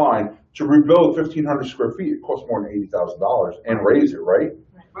 which is fine. To rebuild 1,500 square feet, it costs more than $80,000 and raise it, right?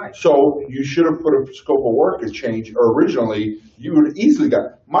 Right. So you should have put a scope of work as change. Originally, you would easily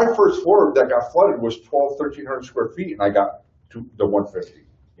got. My first floor that got flooded was 1,300 square feet, and I got to the 150.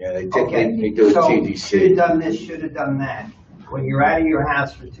 Yeah, they so do a TDC. Should have done this, should have done that. When you're out of your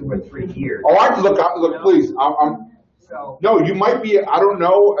house for 2 or 3 years. Oh, look, please. So. No, you might be, I don't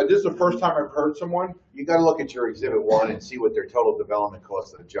know, this is the first time I've heard someone. You gotta look at your exhibit 1 and see what their total development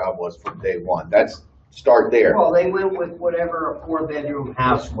cost of the job was from day 1. Start there. Well, they went with whatever a 4-bedroom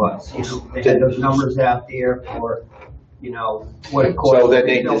house was, you know, they had those numbers out there for, you know, what it cost. So then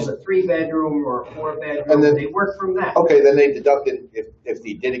they built just- a 3-bedroom or a 4-bedroom, And then- they worked from that. Okay, then they deducted, if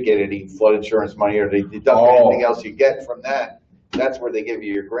they didn't get any flood insurance money or they deducted anything else you get from that, that's where they give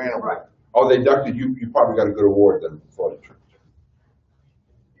you your grant award. Right. Oh, they deducted, you probably got a good award then, flood insurance.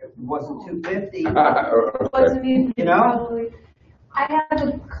 It wasn't 250, Okay. you know? I have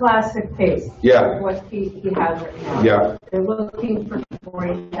a classic case. Yeah. Of what he has right now. Yeah. They're looking for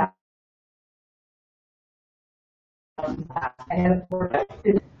 40,000.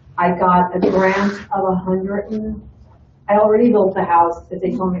 I got a grant of 100 and I already built the house, but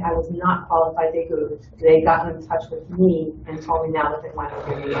they told me I was not qualified. They got in touch with me and told me now that they want to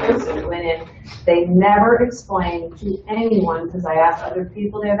give me this and went in. They never explained to anyone, because I asked other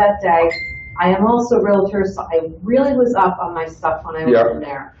people there that day. I am also a realtor, so I really was up on my stuff when I went in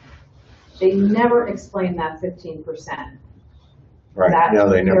there. They never explained that 15%. Right, That no,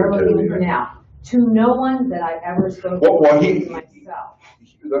 they never they're looking do. for now. To no one that I ever spoke Well, to myself.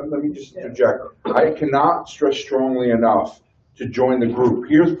 Let me just interject. I cannot stress strongly enough to join the group.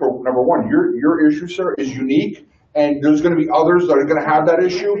 Here's number one, your issue, sir, is unique, and there's going to be others that are going to have that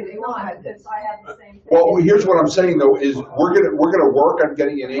issue. Not, because I have the same thing. Well, here's what I'm saying though, is we're gonna work on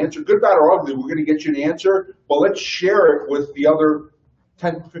getting an answer, good, bad, or ugly. We're gonna get you an answer, but let's share it with the other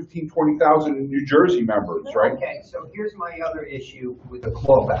 10, 15, 20,000 New Jersey members, right? Okay, so here's my other issue with the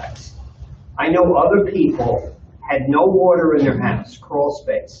clawbacks. I know other people had no water in their house, crawl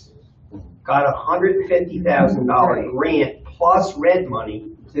space, got a $150,000 grant plus red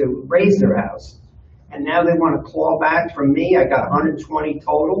money to raise their house. And now they want to claw back from me. I got 120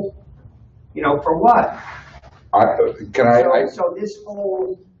 total. You know, for what? So this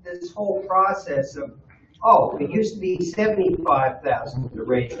whole process of, oh, it used to be 75,000 to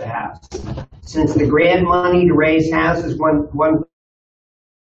raise the house. Since the grant money to raise houses, one.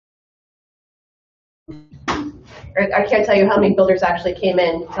 I can't tell you how many builders actually came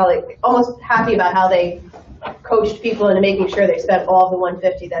in, almost happy about how they coached people into making sure they spent all the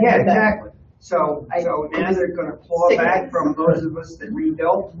 150 that Yeah, they spent. exactly. So now they're going to claw back from those of us that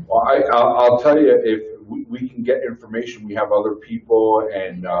rebuilt. Well, I'll tell you, if we can get information, we have other people,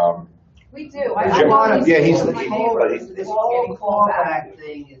 and We do. This whole clawback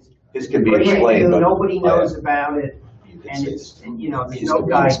thing is. This can be explained, but nobody knows about it, and there's no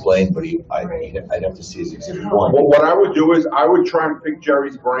guy. Explained, but I'd have to see his exhibit 1. well, what I would do is I would try and pick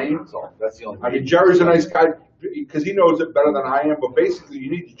Jerry's brain. That's the only. I mean, Jerry's a nice guy because he knows it better than I am. But basically,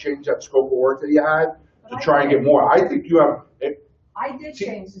 you need to change that scope of work that you had to try and get more. I think you have. I did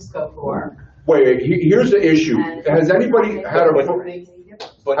change the scope of work. Wait, here's the issue. Has anybody had a?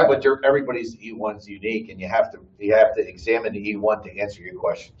 But everybody's E1's unique, and you have to examine the E1 to answer your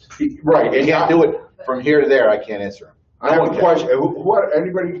questions. Right, You can't do it from here to there. I can't answer them. I have a question.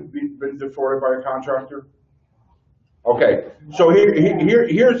 Anybody been defrauded by a contractor? Okay, so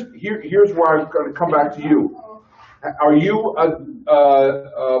here's where I'm going to come back to you. Are you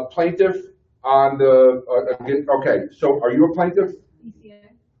a plaintiff on the? Okay, so are you a plaintiff?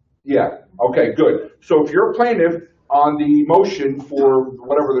 Yeah. Okay. Good. So if you're a plaintiff on the motion for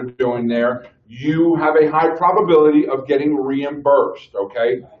whatever they're doing there, you have a high probability of getting reimbursed.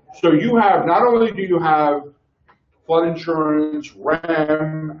 Okay. So you have, not only do you have flood insurance,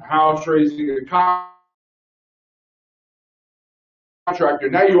 RREM, house raising, a contractor,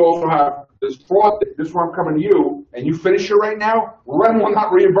 now you also have this fraud. This is where I'm coming to you, and you finish it right now, RREM will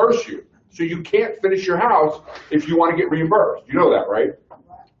not reimburse you. So you can't finish your house if you want to get reimbursed. You know that, right?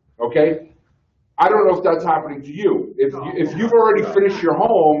 Okay. I don't know if that's happening to you. If you've already finished your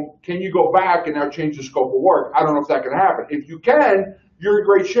home, can you go back and now change the scope of work? I don't know if that can happen. If you can, you're in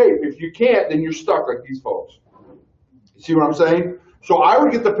great shape. If you can't, then you're stuck like these folks. You see what I'm saying? So I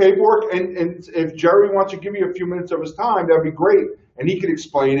would get the paperwork, and if Gerry wants to give you a few minutes of his time, that'd be great, and he could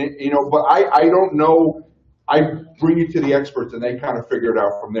explain it. But I don't know. I bring you to the experts, and they kind of figure it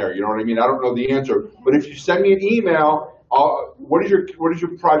out from there. You know what I mean? I don't know the answer, but if you send me an email, what does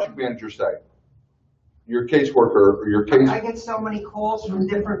your project manager say? Your caseworker or your case? I get so many calls from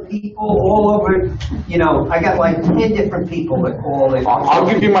different people all over. I got like 10 different people that call. I'll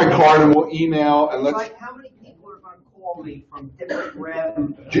give you my card and we'll email and let's. Like how many people are going to call me from different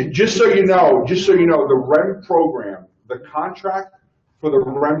RREM? Just so you know, the RREM program, the contract for the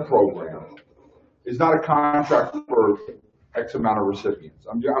RREM program is not a contract for X amount of recipients.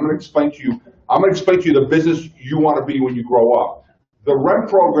 I'm going to explain to you. I'm going to explain to you the business you want to be when you grow up. The REM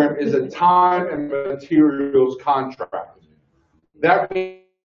program is a time and materials contract. That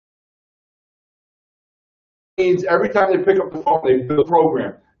means every time they pick up the phone, they bill the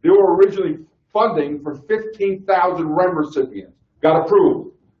program. They were originally funding for 15,000 REM recipients. Got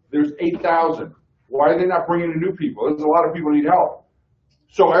approved. There's 8,000. Why are they not bringing in new people? There's a lot of people need help.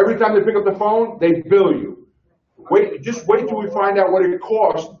 So every time they pick up the phone, they bill you. Just wait till we find out what it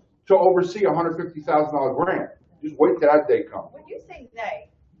costs to oversee a $150,000 grant. Just wait till that day comes. When you say they,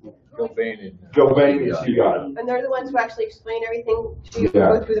 Gilbane and you got it. and they're the ones who actually explain everything to you, Yeah.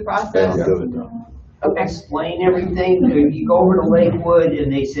 go through the process? Okay. Explain everything. If you go over to Lakewood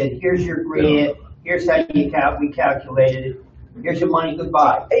and they said, here's your grant, here's how we calculated it, here's your money,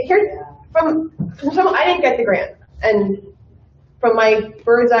 goodbye. Here, from I didn't get the grant, and from my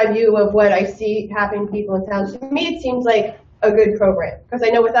bird's eye view of what I see happening to people in town, to me it seems like a good program. Because I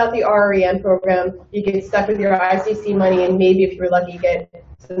know without the RREM program, you get stuck with your ICC money, and maybe if you're lucky, you get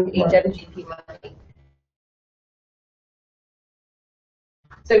some HMGP money.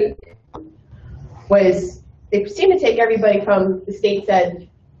 So they seem to take everybody from the state said,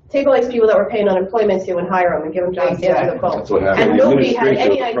 take all these people that were paying unemployment to and hire them and give them jobs to answer the phone. That's what happened. And nobody had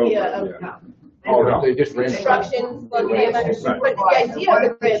any idea of Oh, no. They just ran. instructions, but the idea of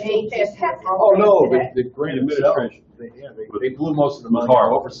the grant being fantastic. Oh, no, the grant administration, they blew most of the money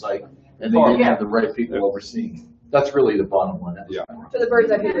on oversight, and they didn't have the right people overseeing. That's really the bottom line. Yeah. So the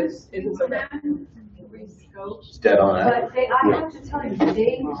bird's eye view isn't so bad. It's dead on that. But I have to tell you,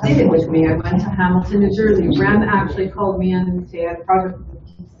 they did it with me. I went to Hamilton, New Jersey. REM actually called me in and they had project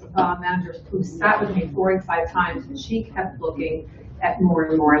managers who sat with me 4 and 5 times, and she kept looking at more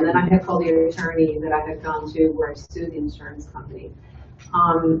and more. And then I had called the attorney that I had gone to where I sued the insurance company.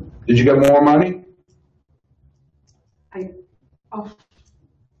 Did you get more money? I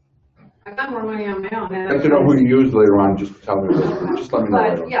got more money on my own. I have to know who you used later on. Just tell me. Just let me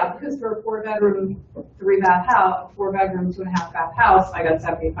know. But yeah, because for a 4-bedroom, 3-bath house, 4-bedroom, 2.5-bath house, I got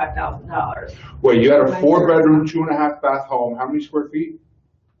 $75,000. Wait, you had a 4-bedroom, 2.5-bath home. How many square feet?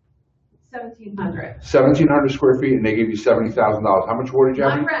 1,700. 1,700 square feet, and they gave you $70,000. How much water did you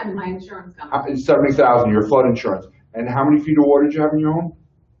have? My rent, my insurance company. 70,000. Your flood insurance. And how many feet of water did you have in your home?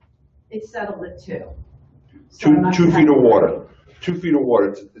 It settled at 2. Two feet of water. 2 feet of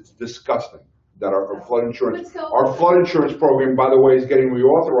water. It's disgusting that our flood insurance. Our flood insurance program, by the way, is getting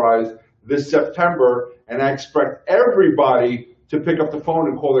reauthorized this September, and I expect everybody to pick up the phone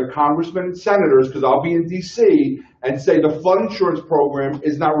and call their congressmen and senators, because I'll be in D.C., and say the flood insurance program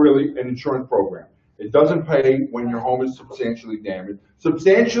is not really an insurance program. It doesn't pay when your home is substantially damaged.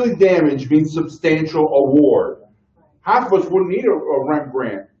 Substantially damaged means substantial award. Half of us wouldn't need a REM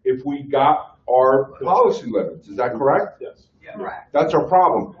grant if we got our policy limits. Is that correct? Yes. Correct. That's our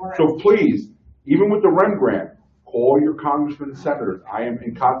problem. So please, even with the REM grant, call your congressmen and senators. I am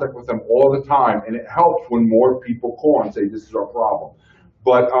in contact with them all the time, and it helps when more people call and say, this is our problem.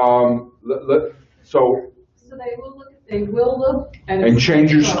 But, so they will look. and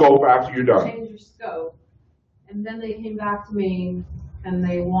change your scope after you're done. Change your scope. And then they came back to me and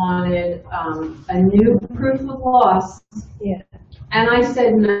they wanted a new proof of loss. Yeah. And I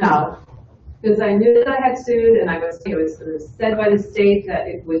said no, because I knew that I had sued, and it was said by the state that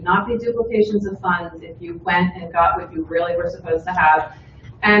it would not be duplications of funds if you went and got what you really were supposed to have.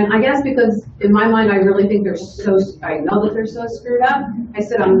 And I guess because in my mind, I really think I know that they're so screwed up. I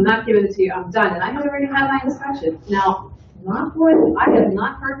said, I'm not giving it to you, I'm done. And I had already had my inspection. Now, I have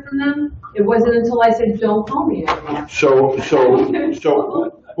not heard from them. It wasn't until I said, don't call me anymore. So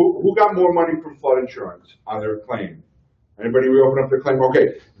who got more money from flood insurance on their claim? Anybody reopen up their claim?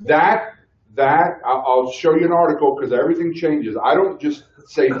 Okay, I'll show you an article, because everything changes. I don't just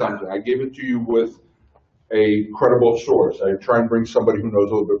say something. I give it to you with a credible source. I try and bring somebody who knows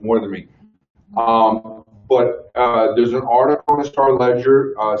a little bit more than me. But there's an article in the Star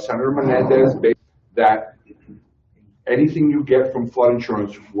Ledger, Senator Menendez, that anything you get from flood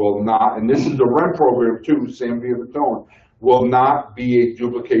insurance will not, and this is a REM program too, Sam via the tone, will not be a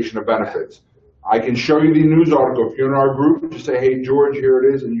duplication of benefits. I can show you the news article. If you're in our group, just say, hey, George, here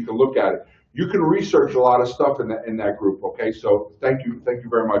it is, and you can look at it. You can research a lot of stuff in that group, okay? So thank you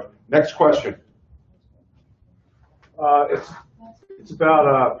very much. Next question. It's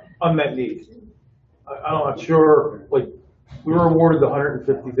about unmet needs. I'm not sure, like, we were awarded the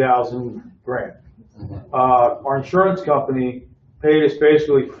 $150,000 grant. Our insurance company paid us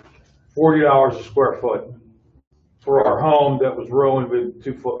basically $40 a square foot for our home that was ruined with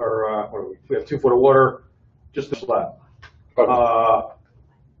 2 foot, or we have 2 foot of water, just a slab.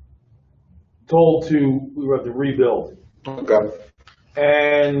 Told we have to rebuild. Okay.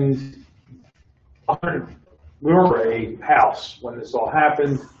 And $150,000 we were a house when this all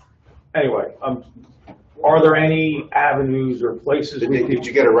happened. Anyway, are there any avenues or places? Did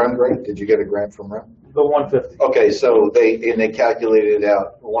you get a REM grant? Did you get a grant from REM? The 150. Okay, so they calculated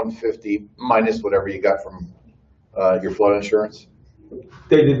out 150 minus whatever you got from your flood insurance?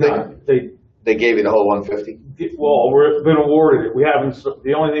 They did not. They gave you the whole 150? Well, we've been awarded it. We haven't,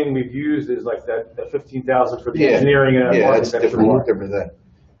 the only thing we've used is like that 15,000 for the engineering and that's architecture. different than.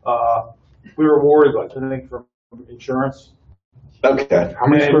 We were awarded, like, I think, from insurance. Okay. How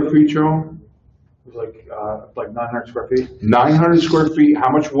many square feet you own? It was like 900 square feet. 900 square feet. How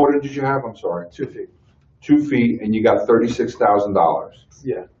much water did you have? I'm sorry. 2 feet. 2 feet, and you got $36,000.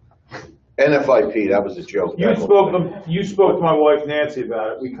 Yeah. NFIP, that was a joke. You spoke to my wife Nancy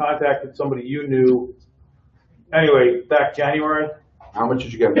about it. We contacted somebody you knew. Anyway, back January. How much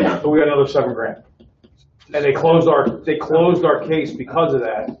did you get? So we got another $7,000, and they closed our case because of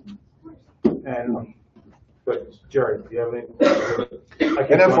that. And but Gerry, do you have any?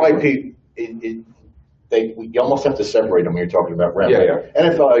 NFIP, you almost have to separate them when you're talking about REM. Yeah.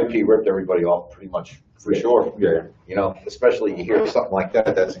 NFIP ripped everybody off pretty much for sure. Yeah. You know, especially you hear something like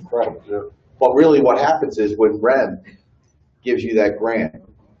that, that's incredible. Yeah. But really what happens is when REM gives you that grant,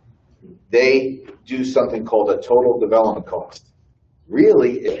 they do something called a total development cost.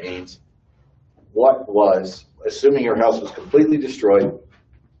 Really, it means what was, assuming your house was completely destroyed,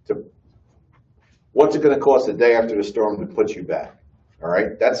 what's it going to cost the day after the storm to put you back? All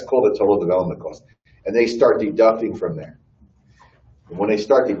right, that's called a total development cost. And they start deducting from there. And when they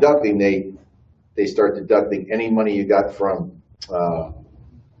start deducting, they start deducting any money you got from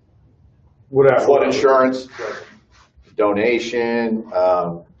flood insurance, donation,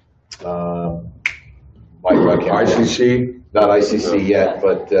 ICC? Not ICC yet,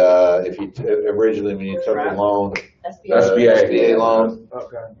 but if you originally when you took the loan, SBA loan.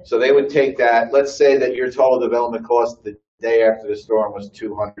 Okay. So they would take that. Let's say that your total development cost the day after the storm was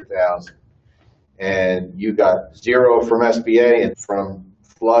 $200,000, and you got zero from SBA and from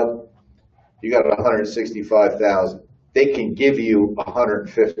flood, you got $165,000. They can give you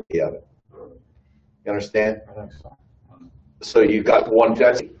 150 of it. You understand? I think so. So you got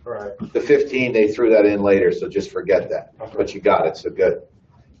 150. Right. The 15 they threw that in later, so just forget that. Okay. But you got it, so good.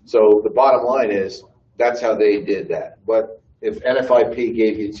 So the bottom line is that's how they did that. But if NFIP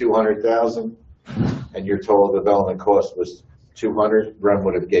gave you 200,000 and your total development cost was 200, REM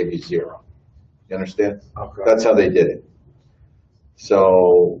would have gave you zero. You understand? Okay. That's how they did it.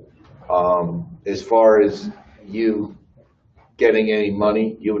 So as far as you getting any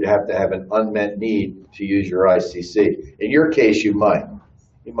money, you would have to have an unmet need to use your ICC. In your case, you might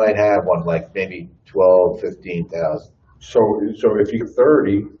have one like maybe 12, 15,000. So if you get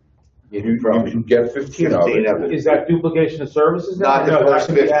 30, you can get 15 of it. Is that duplication of services? Not the first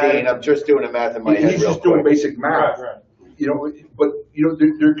 15. I'm just doing the math in my head. He's just doing basic math. Right. You know, but you know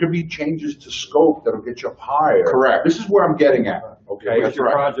there could be changes to scope that'll get you up higher. Correct. This is where I'm getting at. Okay. That's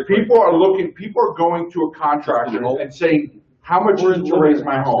right. People are going to a contractor and saying, how much is it to raise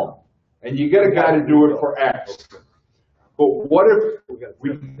my home? And you get a guy to do it for X. But what if we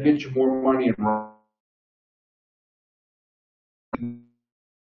can get you more money and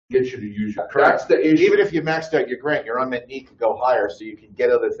get you to use it? That's the issue. Even if you maxed out your grant, your unmet need could go higher, so you can get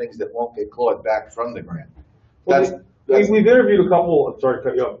other things that won't get clawed back from the grant. We've interviewed a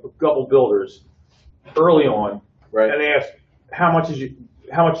couple builders early on, right? And they asked, how much is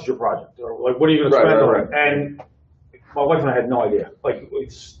your project, or like what are you going to spend on it? And my wife and I had no idea. Like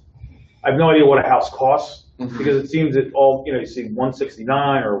I have no idea what a house costs, because it seems that all, you see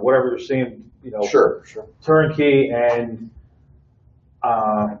 169 or whatever they're saying, sure, turnkey, and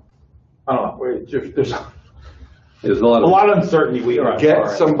I don't know. There's a lot of uncertainty. Get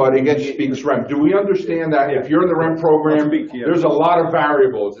somebody that speaks REM. Do we understand that if you're in the REM program, there's a lot of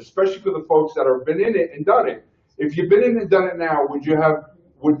variables, especially for the folks that have been in it and done it. If you've been in and done it now,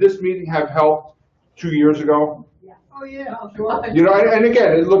 would this meeting have helped 2 years ago? Oh, yeah, sure. And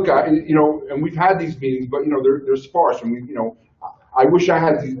again, look, and we've had these meetings, but they're sparse, and I wish I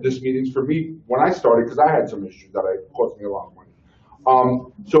had these meetings for me when I started, because I had some issues that cost me a lot of money.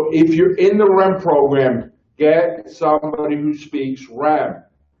 So if you're in the REM program, get somebody who speaks REM.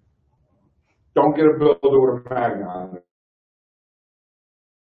 Don't get a builder with a magnet on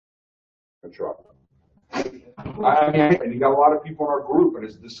the truck. And you got a lot of people in our group, and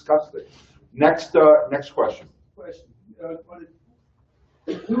it's disgusting. Next question.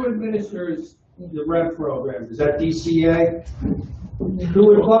 Who administers the REM program? Is that DCA?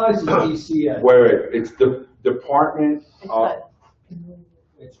 Who advises DCA? Wait, it's the Department of...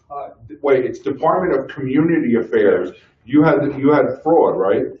 It's Department of Community Affairs. You had fraud,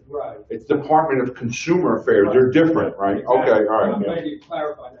 right? Right. It's Department of Consumer Affairs. They're different, right? Okay, all right. I'm glad you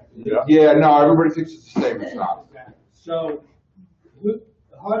clarified that. Yeah, no, everybody thinks it's the same. It's not. So,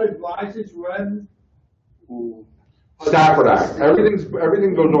 HUD advises RREM. Stafford Act.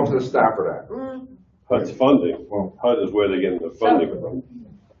 Everything goes off to the Stafford Act. HUD's funding. Well, HUD is where they get the funding from.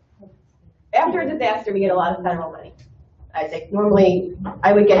 After a disaster, we get a lot of federal money. I think normally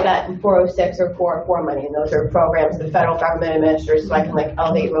I would get that in 406 or 404 money, and those are programs the federal government administers, so I can like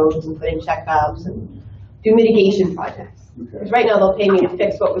elevate roads and put in check valves and do mitigation projects. Because right now they'll pay me to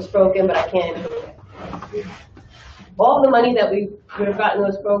fix what was broken, but I can't. All the money that we would have gotten in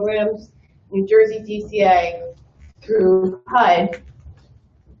those programs, New Jersey DCA through HUD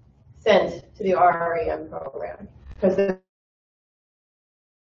sent to the RREM program, because the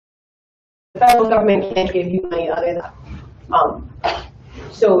federal government can't give you money other than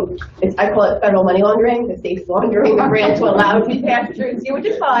so I call it federal money laundering. The state's laundering the grant to allow you to pass through, which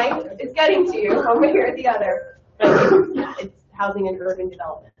is fine. It's getting to you one way or the other. But it's housing and urban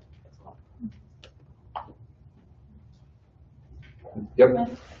development.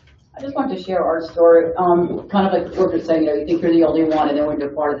 Yep. I just wanted to share our story. Kind of like George was saying, you think you're the only one, and then when you're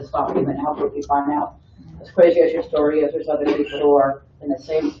part of the StopFemaNow group, you find out as crazy as your story is, there's other people who are in the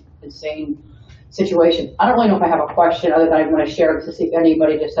same insane situation. I don't really know if I have a question other than I want to share it to see if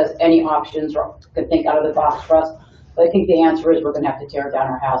anybody just has any options or could think out of the box for us. But I think the answer is we're going to have to tear down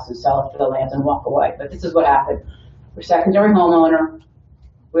our house and sell it for the land and walk away. But this is what happened. We're secondary homeowner.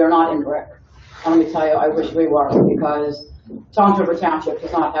 We are not in brick. And let me tell you, I wish we were, because Township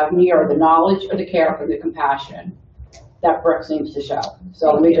does not have near the knowledge or the care or the compassion that brick seems to show.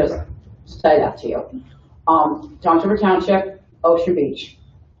 So let me just say that to you. Township, Ocean Beach.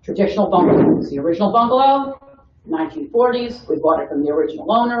 Traditional bungalow. It's the original bungalow, 1940s. We bought it from the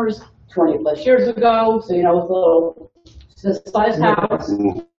original owners 20 plus years ago. So, it's a little size house.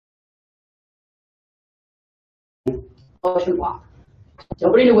 Ocean block.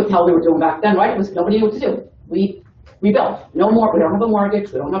 Nobody knew what the hell we were doing back then, right? Nobody knew what to do. We built. No more. We don't have a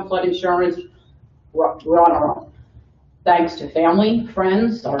mortgage. We don't have flood insurance. We're on our own. Thanks to family,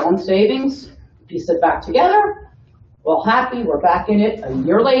 friends, our own savings, piece it back together. Well, happy, we're back in it a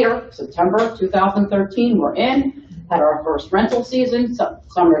year later, September 2013, we're in, had our first rental season,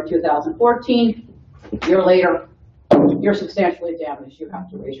 summer of 2014. A year later, you're substantially damaged, you have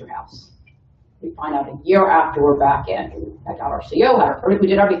to raise your house. We find out a year after we're back in. I got our CO, we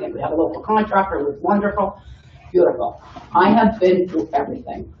did everything. We had a local contractor, it was wonderful, beautiful. I have been through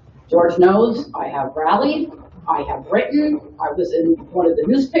everything. George knows, I have rallied, I have written, I was in one of the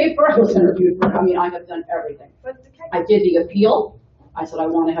newspapers, I was interviewed for, I have done everything. I did the appeal. I said, I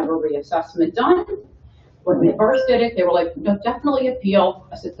want to have a reassessment done. When we first did it, they were like, no, definitely appeal.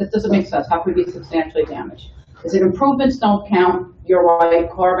 I said, this doesn't make sense. How could we be substantially damaged? I said, improvements don't count. You're right.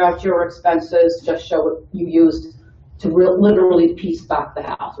 Carve out your expenses. Just show what you used to literally piece back the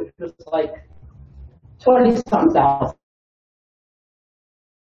house, which was like 20-some thousand.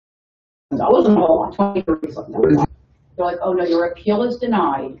 That wasn't a whole lot, 20, 30-something thousand. They're like, oh no, your appeal is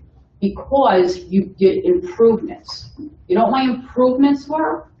denied because you did improvements. You know what my improvements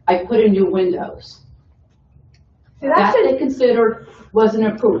were? I put in new windows. See, that they considered was an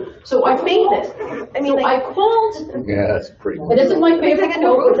improvement. So I called. I called. Yeah, that's pretty. It isn't my favorite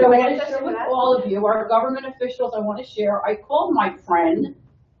quote, but I want to share with all of you, our government officials. I want to share. I called my friend,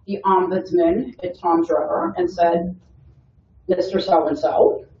 the ombudsman at Tom's River, and said, Mr. So and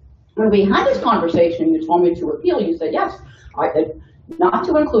so. When we had this conversation, you told me to appeal. You said yes. I said not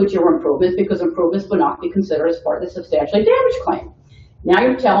to include your improvements because improvements would not be considered as part of the substantially damaged claim. Now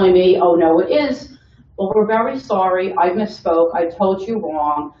you're telling me, oh no, it is. Well, we're very sorry. I misspoke. I told you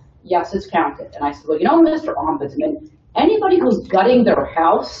wrong. Yes, it's counted. And I said, well, you know, Mr. Ombudsman, anybody who's gutting their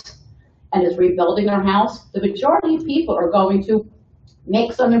house and is rebuilding their house, the majority of people are going to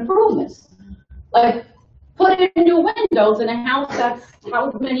make some improvements. Like, put in new windows in a house that's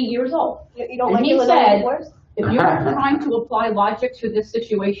how many years old. You don't and like he it said, worse? if you're trying to apply logic to this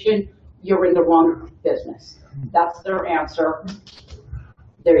situation, you're in the wrong business. That's their answer.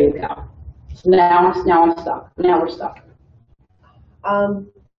 There you go. So now I'm stuck. Now we're stuck.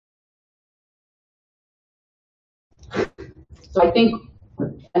 So I think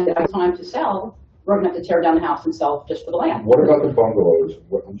at the time to sell, we're going to have to tear down the house and sell just for the land. What about the bungalows?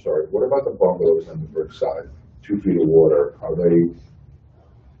 I'm sorry. What about the bungalows on the brick side? 2 feet of water. Are they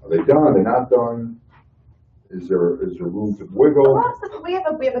done? They're not done? Is there room to wiggle? We have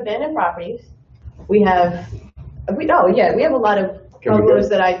abandoned properties. We have a lot of bungalows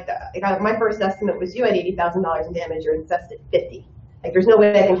that my first estimate was you had $80,000 in damage. You're assessed at 50. Like, there's no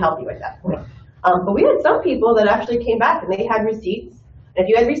way I can help you at that point. But we had some people that actually came back and they had receipts. And if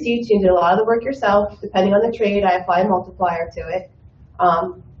you had receipts, you did a lot of the work yourself. Depending on the trade, I apply a multiplier to it.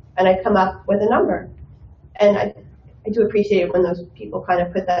 And I come up with a number. And I do appreciate it when those people kind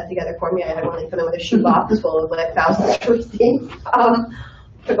of put that together for me. I had one come in with a shoebox full of like thousands of receipts.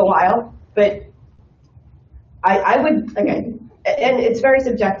 Took a while, but I would, again, and it's very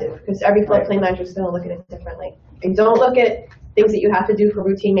subjective because every floodplain manager is going to look at it differently. And don't look at things that you have to do for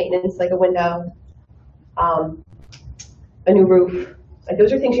routine maintenance, like a window, a new roof. Like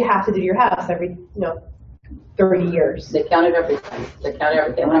those are things you have to do to your house every, 30 years. They counted everything. They counted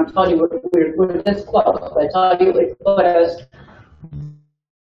everything. When I'm telling you we're this close, but I tell you it put us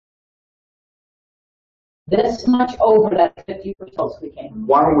this much over that 50% we came.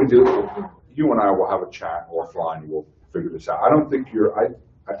 Why don't we do, you and I will have a chat offline and we'll figure this out. I don't think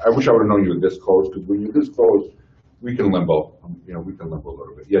I wish I would have known you were this close, because when you're this close, we can limbo. We can limbo a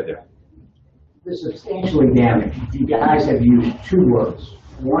little bit. Yeah, yeah. The substantially damaged, you guys have used two words.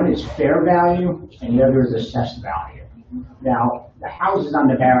 One is fair value, and the other is assessed value. Now, the houses on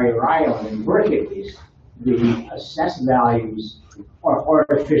the Barrier Island, in Brick at least, the assessed values are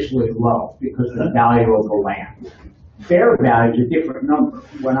artificially low because of the value of the land. Fair value is a different number.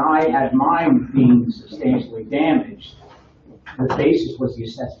 When I had mine being substantially damaged, the basis was the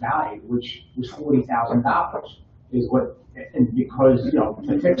assessed value, which was $40,000. Is what, and because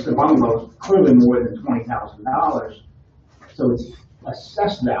to fix the bungalows, clearly more than $20,000. So it's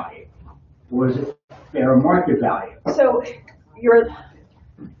assessed value, or is it fair market value? So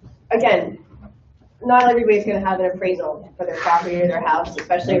again, not everybody's going to have an appraisal for their property or their house,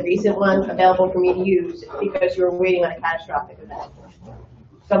 especially a recent one available for me to use because you were waiting on a catastrophic event.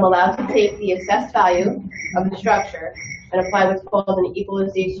 So I'm allowed to take the assessed value of the structure and apply what's called an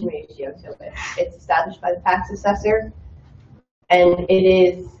equalization ratio to it. It's established by the tax assessor, and it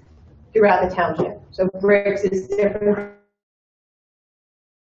is throughout the township. So bricks is different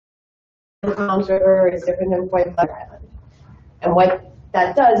than Toms River, is different than Point Pleasant Island. And what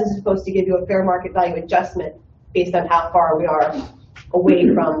that does is supposed to give you a fair market value adjustment based on how far we are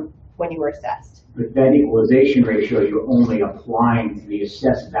away from when you were assessed. But that equalization ratio, you're only applying to the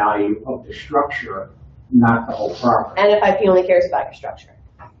assessed value of the structure, not the whole property. And if IP only cares about your structure.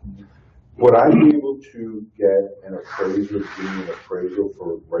 Would I be able to get an appraiser, give me an appraisal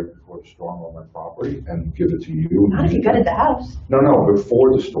for right before the storm on my property and give it to you? Not if you gutted the house. No,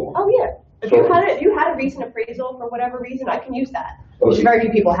 before the storm. Oh, yeah. If you had a recent appraisal for whatever reason, I can use that. Which very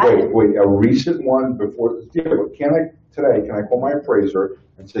few people have. Wait, a recent one before the storm. Can I call my appraiser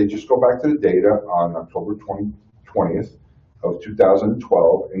and say, just go back to the data on October 20th of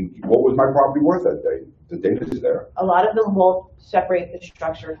 2012, and what was my property worth that day? The data is there. A lot of them won't separate the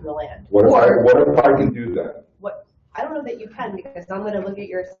structure from the land. What if I can do that? I don't know that you can, because I'm going to look at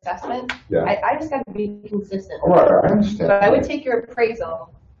your assessment. Yeah. I just got to be consistent. All right, I understand. So I would take your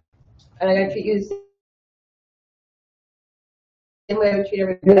appraisal, and I got to treat you the same way I would treat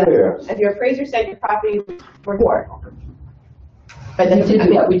everybody else. If your appraiser said your property was worth more. But we did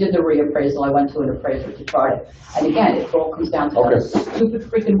do that. We did the reappraisal. I went to an appraiser to try it. And again, it all comes down to that stupid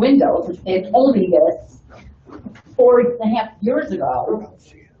freaking window, which they had told me this 4.5 years ago.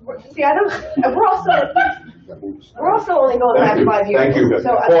 See, we're also only going back 5 years. Thank you.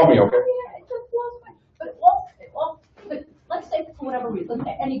 So Call me, okay? Yeah, it just lost my, but let's say for whatever reason,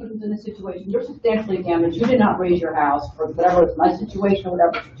 anybody who's in this situation, you're substantially damaged, you did not raise your house for whatever, it's my situation or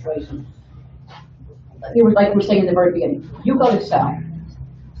whatever situation. You were, like we were saying in the very beginning, you go to sell.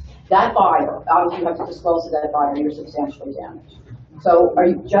 That buyer, obviously you have to disclose to that buyer you're substantially damaged. So are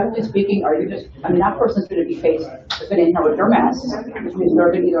you, generally speaking, that person's going to be faced, they're going to inherit your mess, which means they're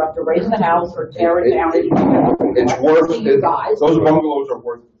going to either have to raise the house or tear it down. It's worth, those bungalows are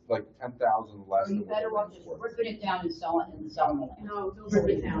worth like $10,000 less. Are you better off just ripping it down and selling it? No, don't rip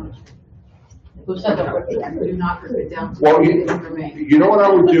it down. Who said that rip it down? Do not rip it down. Well, you know what I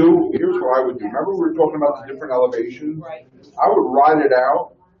would do? Here's what I would do. Remember we were talking about the different elevations? Right. I would ride it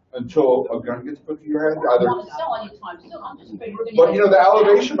out until a gun gets put to your head. I don't want to sell anytime soon. I'm just afraid we're going to. But the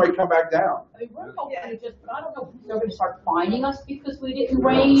elevation might come back down. I mean, we're hoping I don't know if they're going to start finding us because we didn't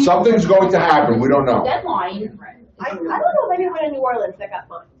raise. Something's going to happen. We don't know. Deadline. I don't know of anyone in New Orleans that got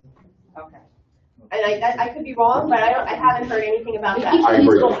fined. Okay. And I could be wrong, but I haven't heard anything about that. I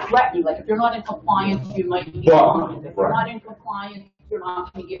agree. People threaten you, like if you're not in compliance, you might be fined. If you're not in compliance, you're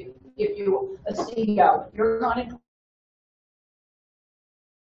not going to give you a CEO. If you're not in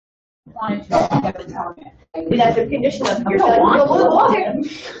compliance, you don't have a permit. That's a condition of your selling.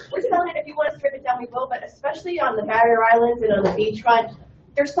 We're selling it. If you want to strip it down, we will. But especially on the barrier islands and on the beachfront,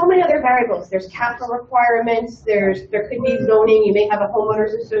 there's so many other variables. There's capital requirements, there could be zoning, you may have a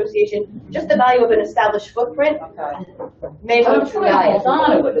homeowners association. Just the value of an established footprint may I'm go to trying to value. hold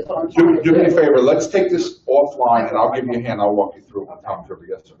on to it, is what I'm trying to Do me a favor, let's take this offline and I'll give you a hand, I'll walk you through it. Township,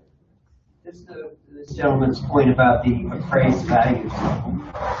 yes, sir. Just to this gentleman's point about the appraised values,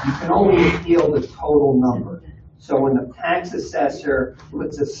 you can only appeal the total number. So when the tax assessor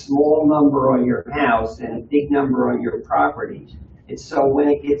puts a small number on your house and a big number on your property, it's so when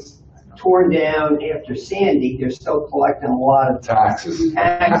it gets torn down after Sandy, they're still collecting a lot of taxes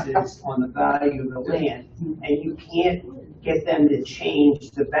on the value of the land, and you can't get them to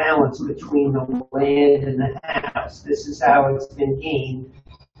change the balance between the land and the house. This is how it's been gained.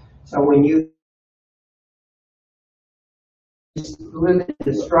 So when you limit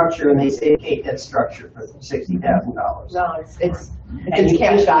the structure and they say vacate that structure for $60,000. No, it's And you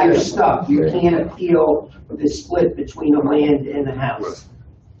cash can't, value. you're stuck. You can't appeal the split between the land and the house.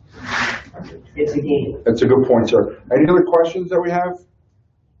 It's a game. That's a good point, sir. Any other questions that we have?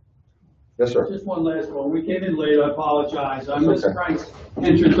 Yes, sir. Just one last one. We came in late, I apologize. I missed Frank's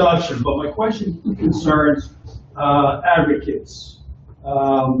introduction, but my question concerns advocates.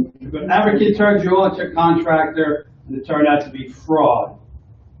 If an advocate turns you on to a contractor and it turned out to be fraud,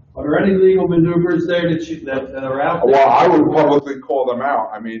 are there any legal maneuvers there that are out there? Well, I would publicly call them out.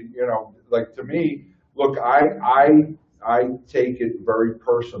 I mean, you know, like to me, look, I take it very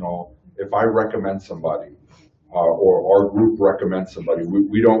personal if I recommend somebody or our group recommends somebody.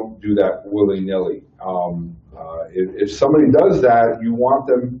 We don't do that willy-nilly. If somebody does that, you want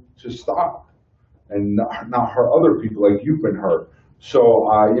them to stop and not hurt other people like you've been hurt. So,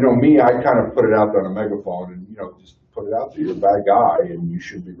 you know, me, I kind of put it out there on a megaphone and, you know, just put it out there. You're a bad guy and you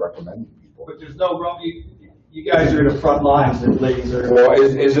should be recommending people. But there's no wrong. You guys are in the front lines, and ladies are. Well,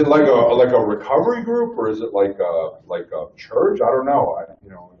 is it like a recovery group or is it like a church? I don't know. I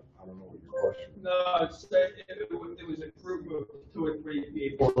don't know what your question is. No, it was a group of 2 or 3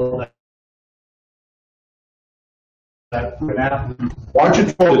 people that put out. Why don't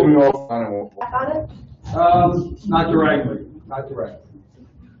you talk to me offline? Not directly. Not directly.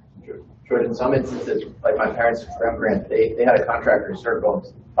 Sure. In some instances, like my parents' grant, they had a contractor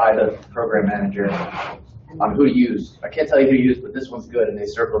circled by the program manager on who to use. I can't tell you who to use, but this one's good, and they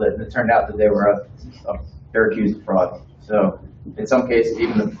circled it, and it turned out that they were they're accused of fraud. So in some cases,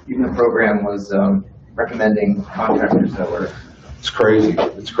 even the program was recommending contractors that were. It's crazy.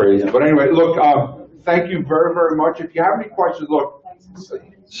 It's crazy. But anyway, look, thank you very, very much. If you have any questions, look,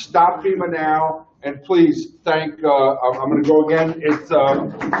 StopFemaNow. And please thank, I'm going to go again, it's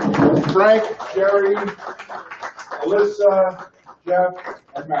Frank, Gerry, Elissa, Jeff,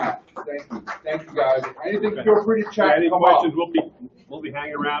 and Matt. Thank you. Thank you, guys. Anything, feel free to chat. Any questions, we'll be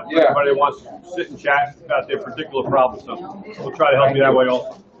hanging around. Yeah. Everybody that wants to sit and chat about their particular problem, so we'll try to help you that way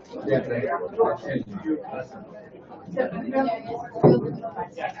also. Yeah, thank you.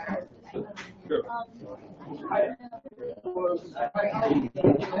 Sure. Good. How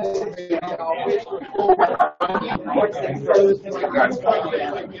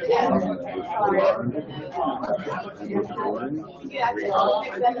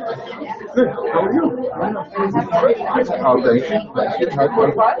are you? Oh, thank you.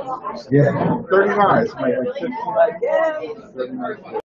 Yeah. 39.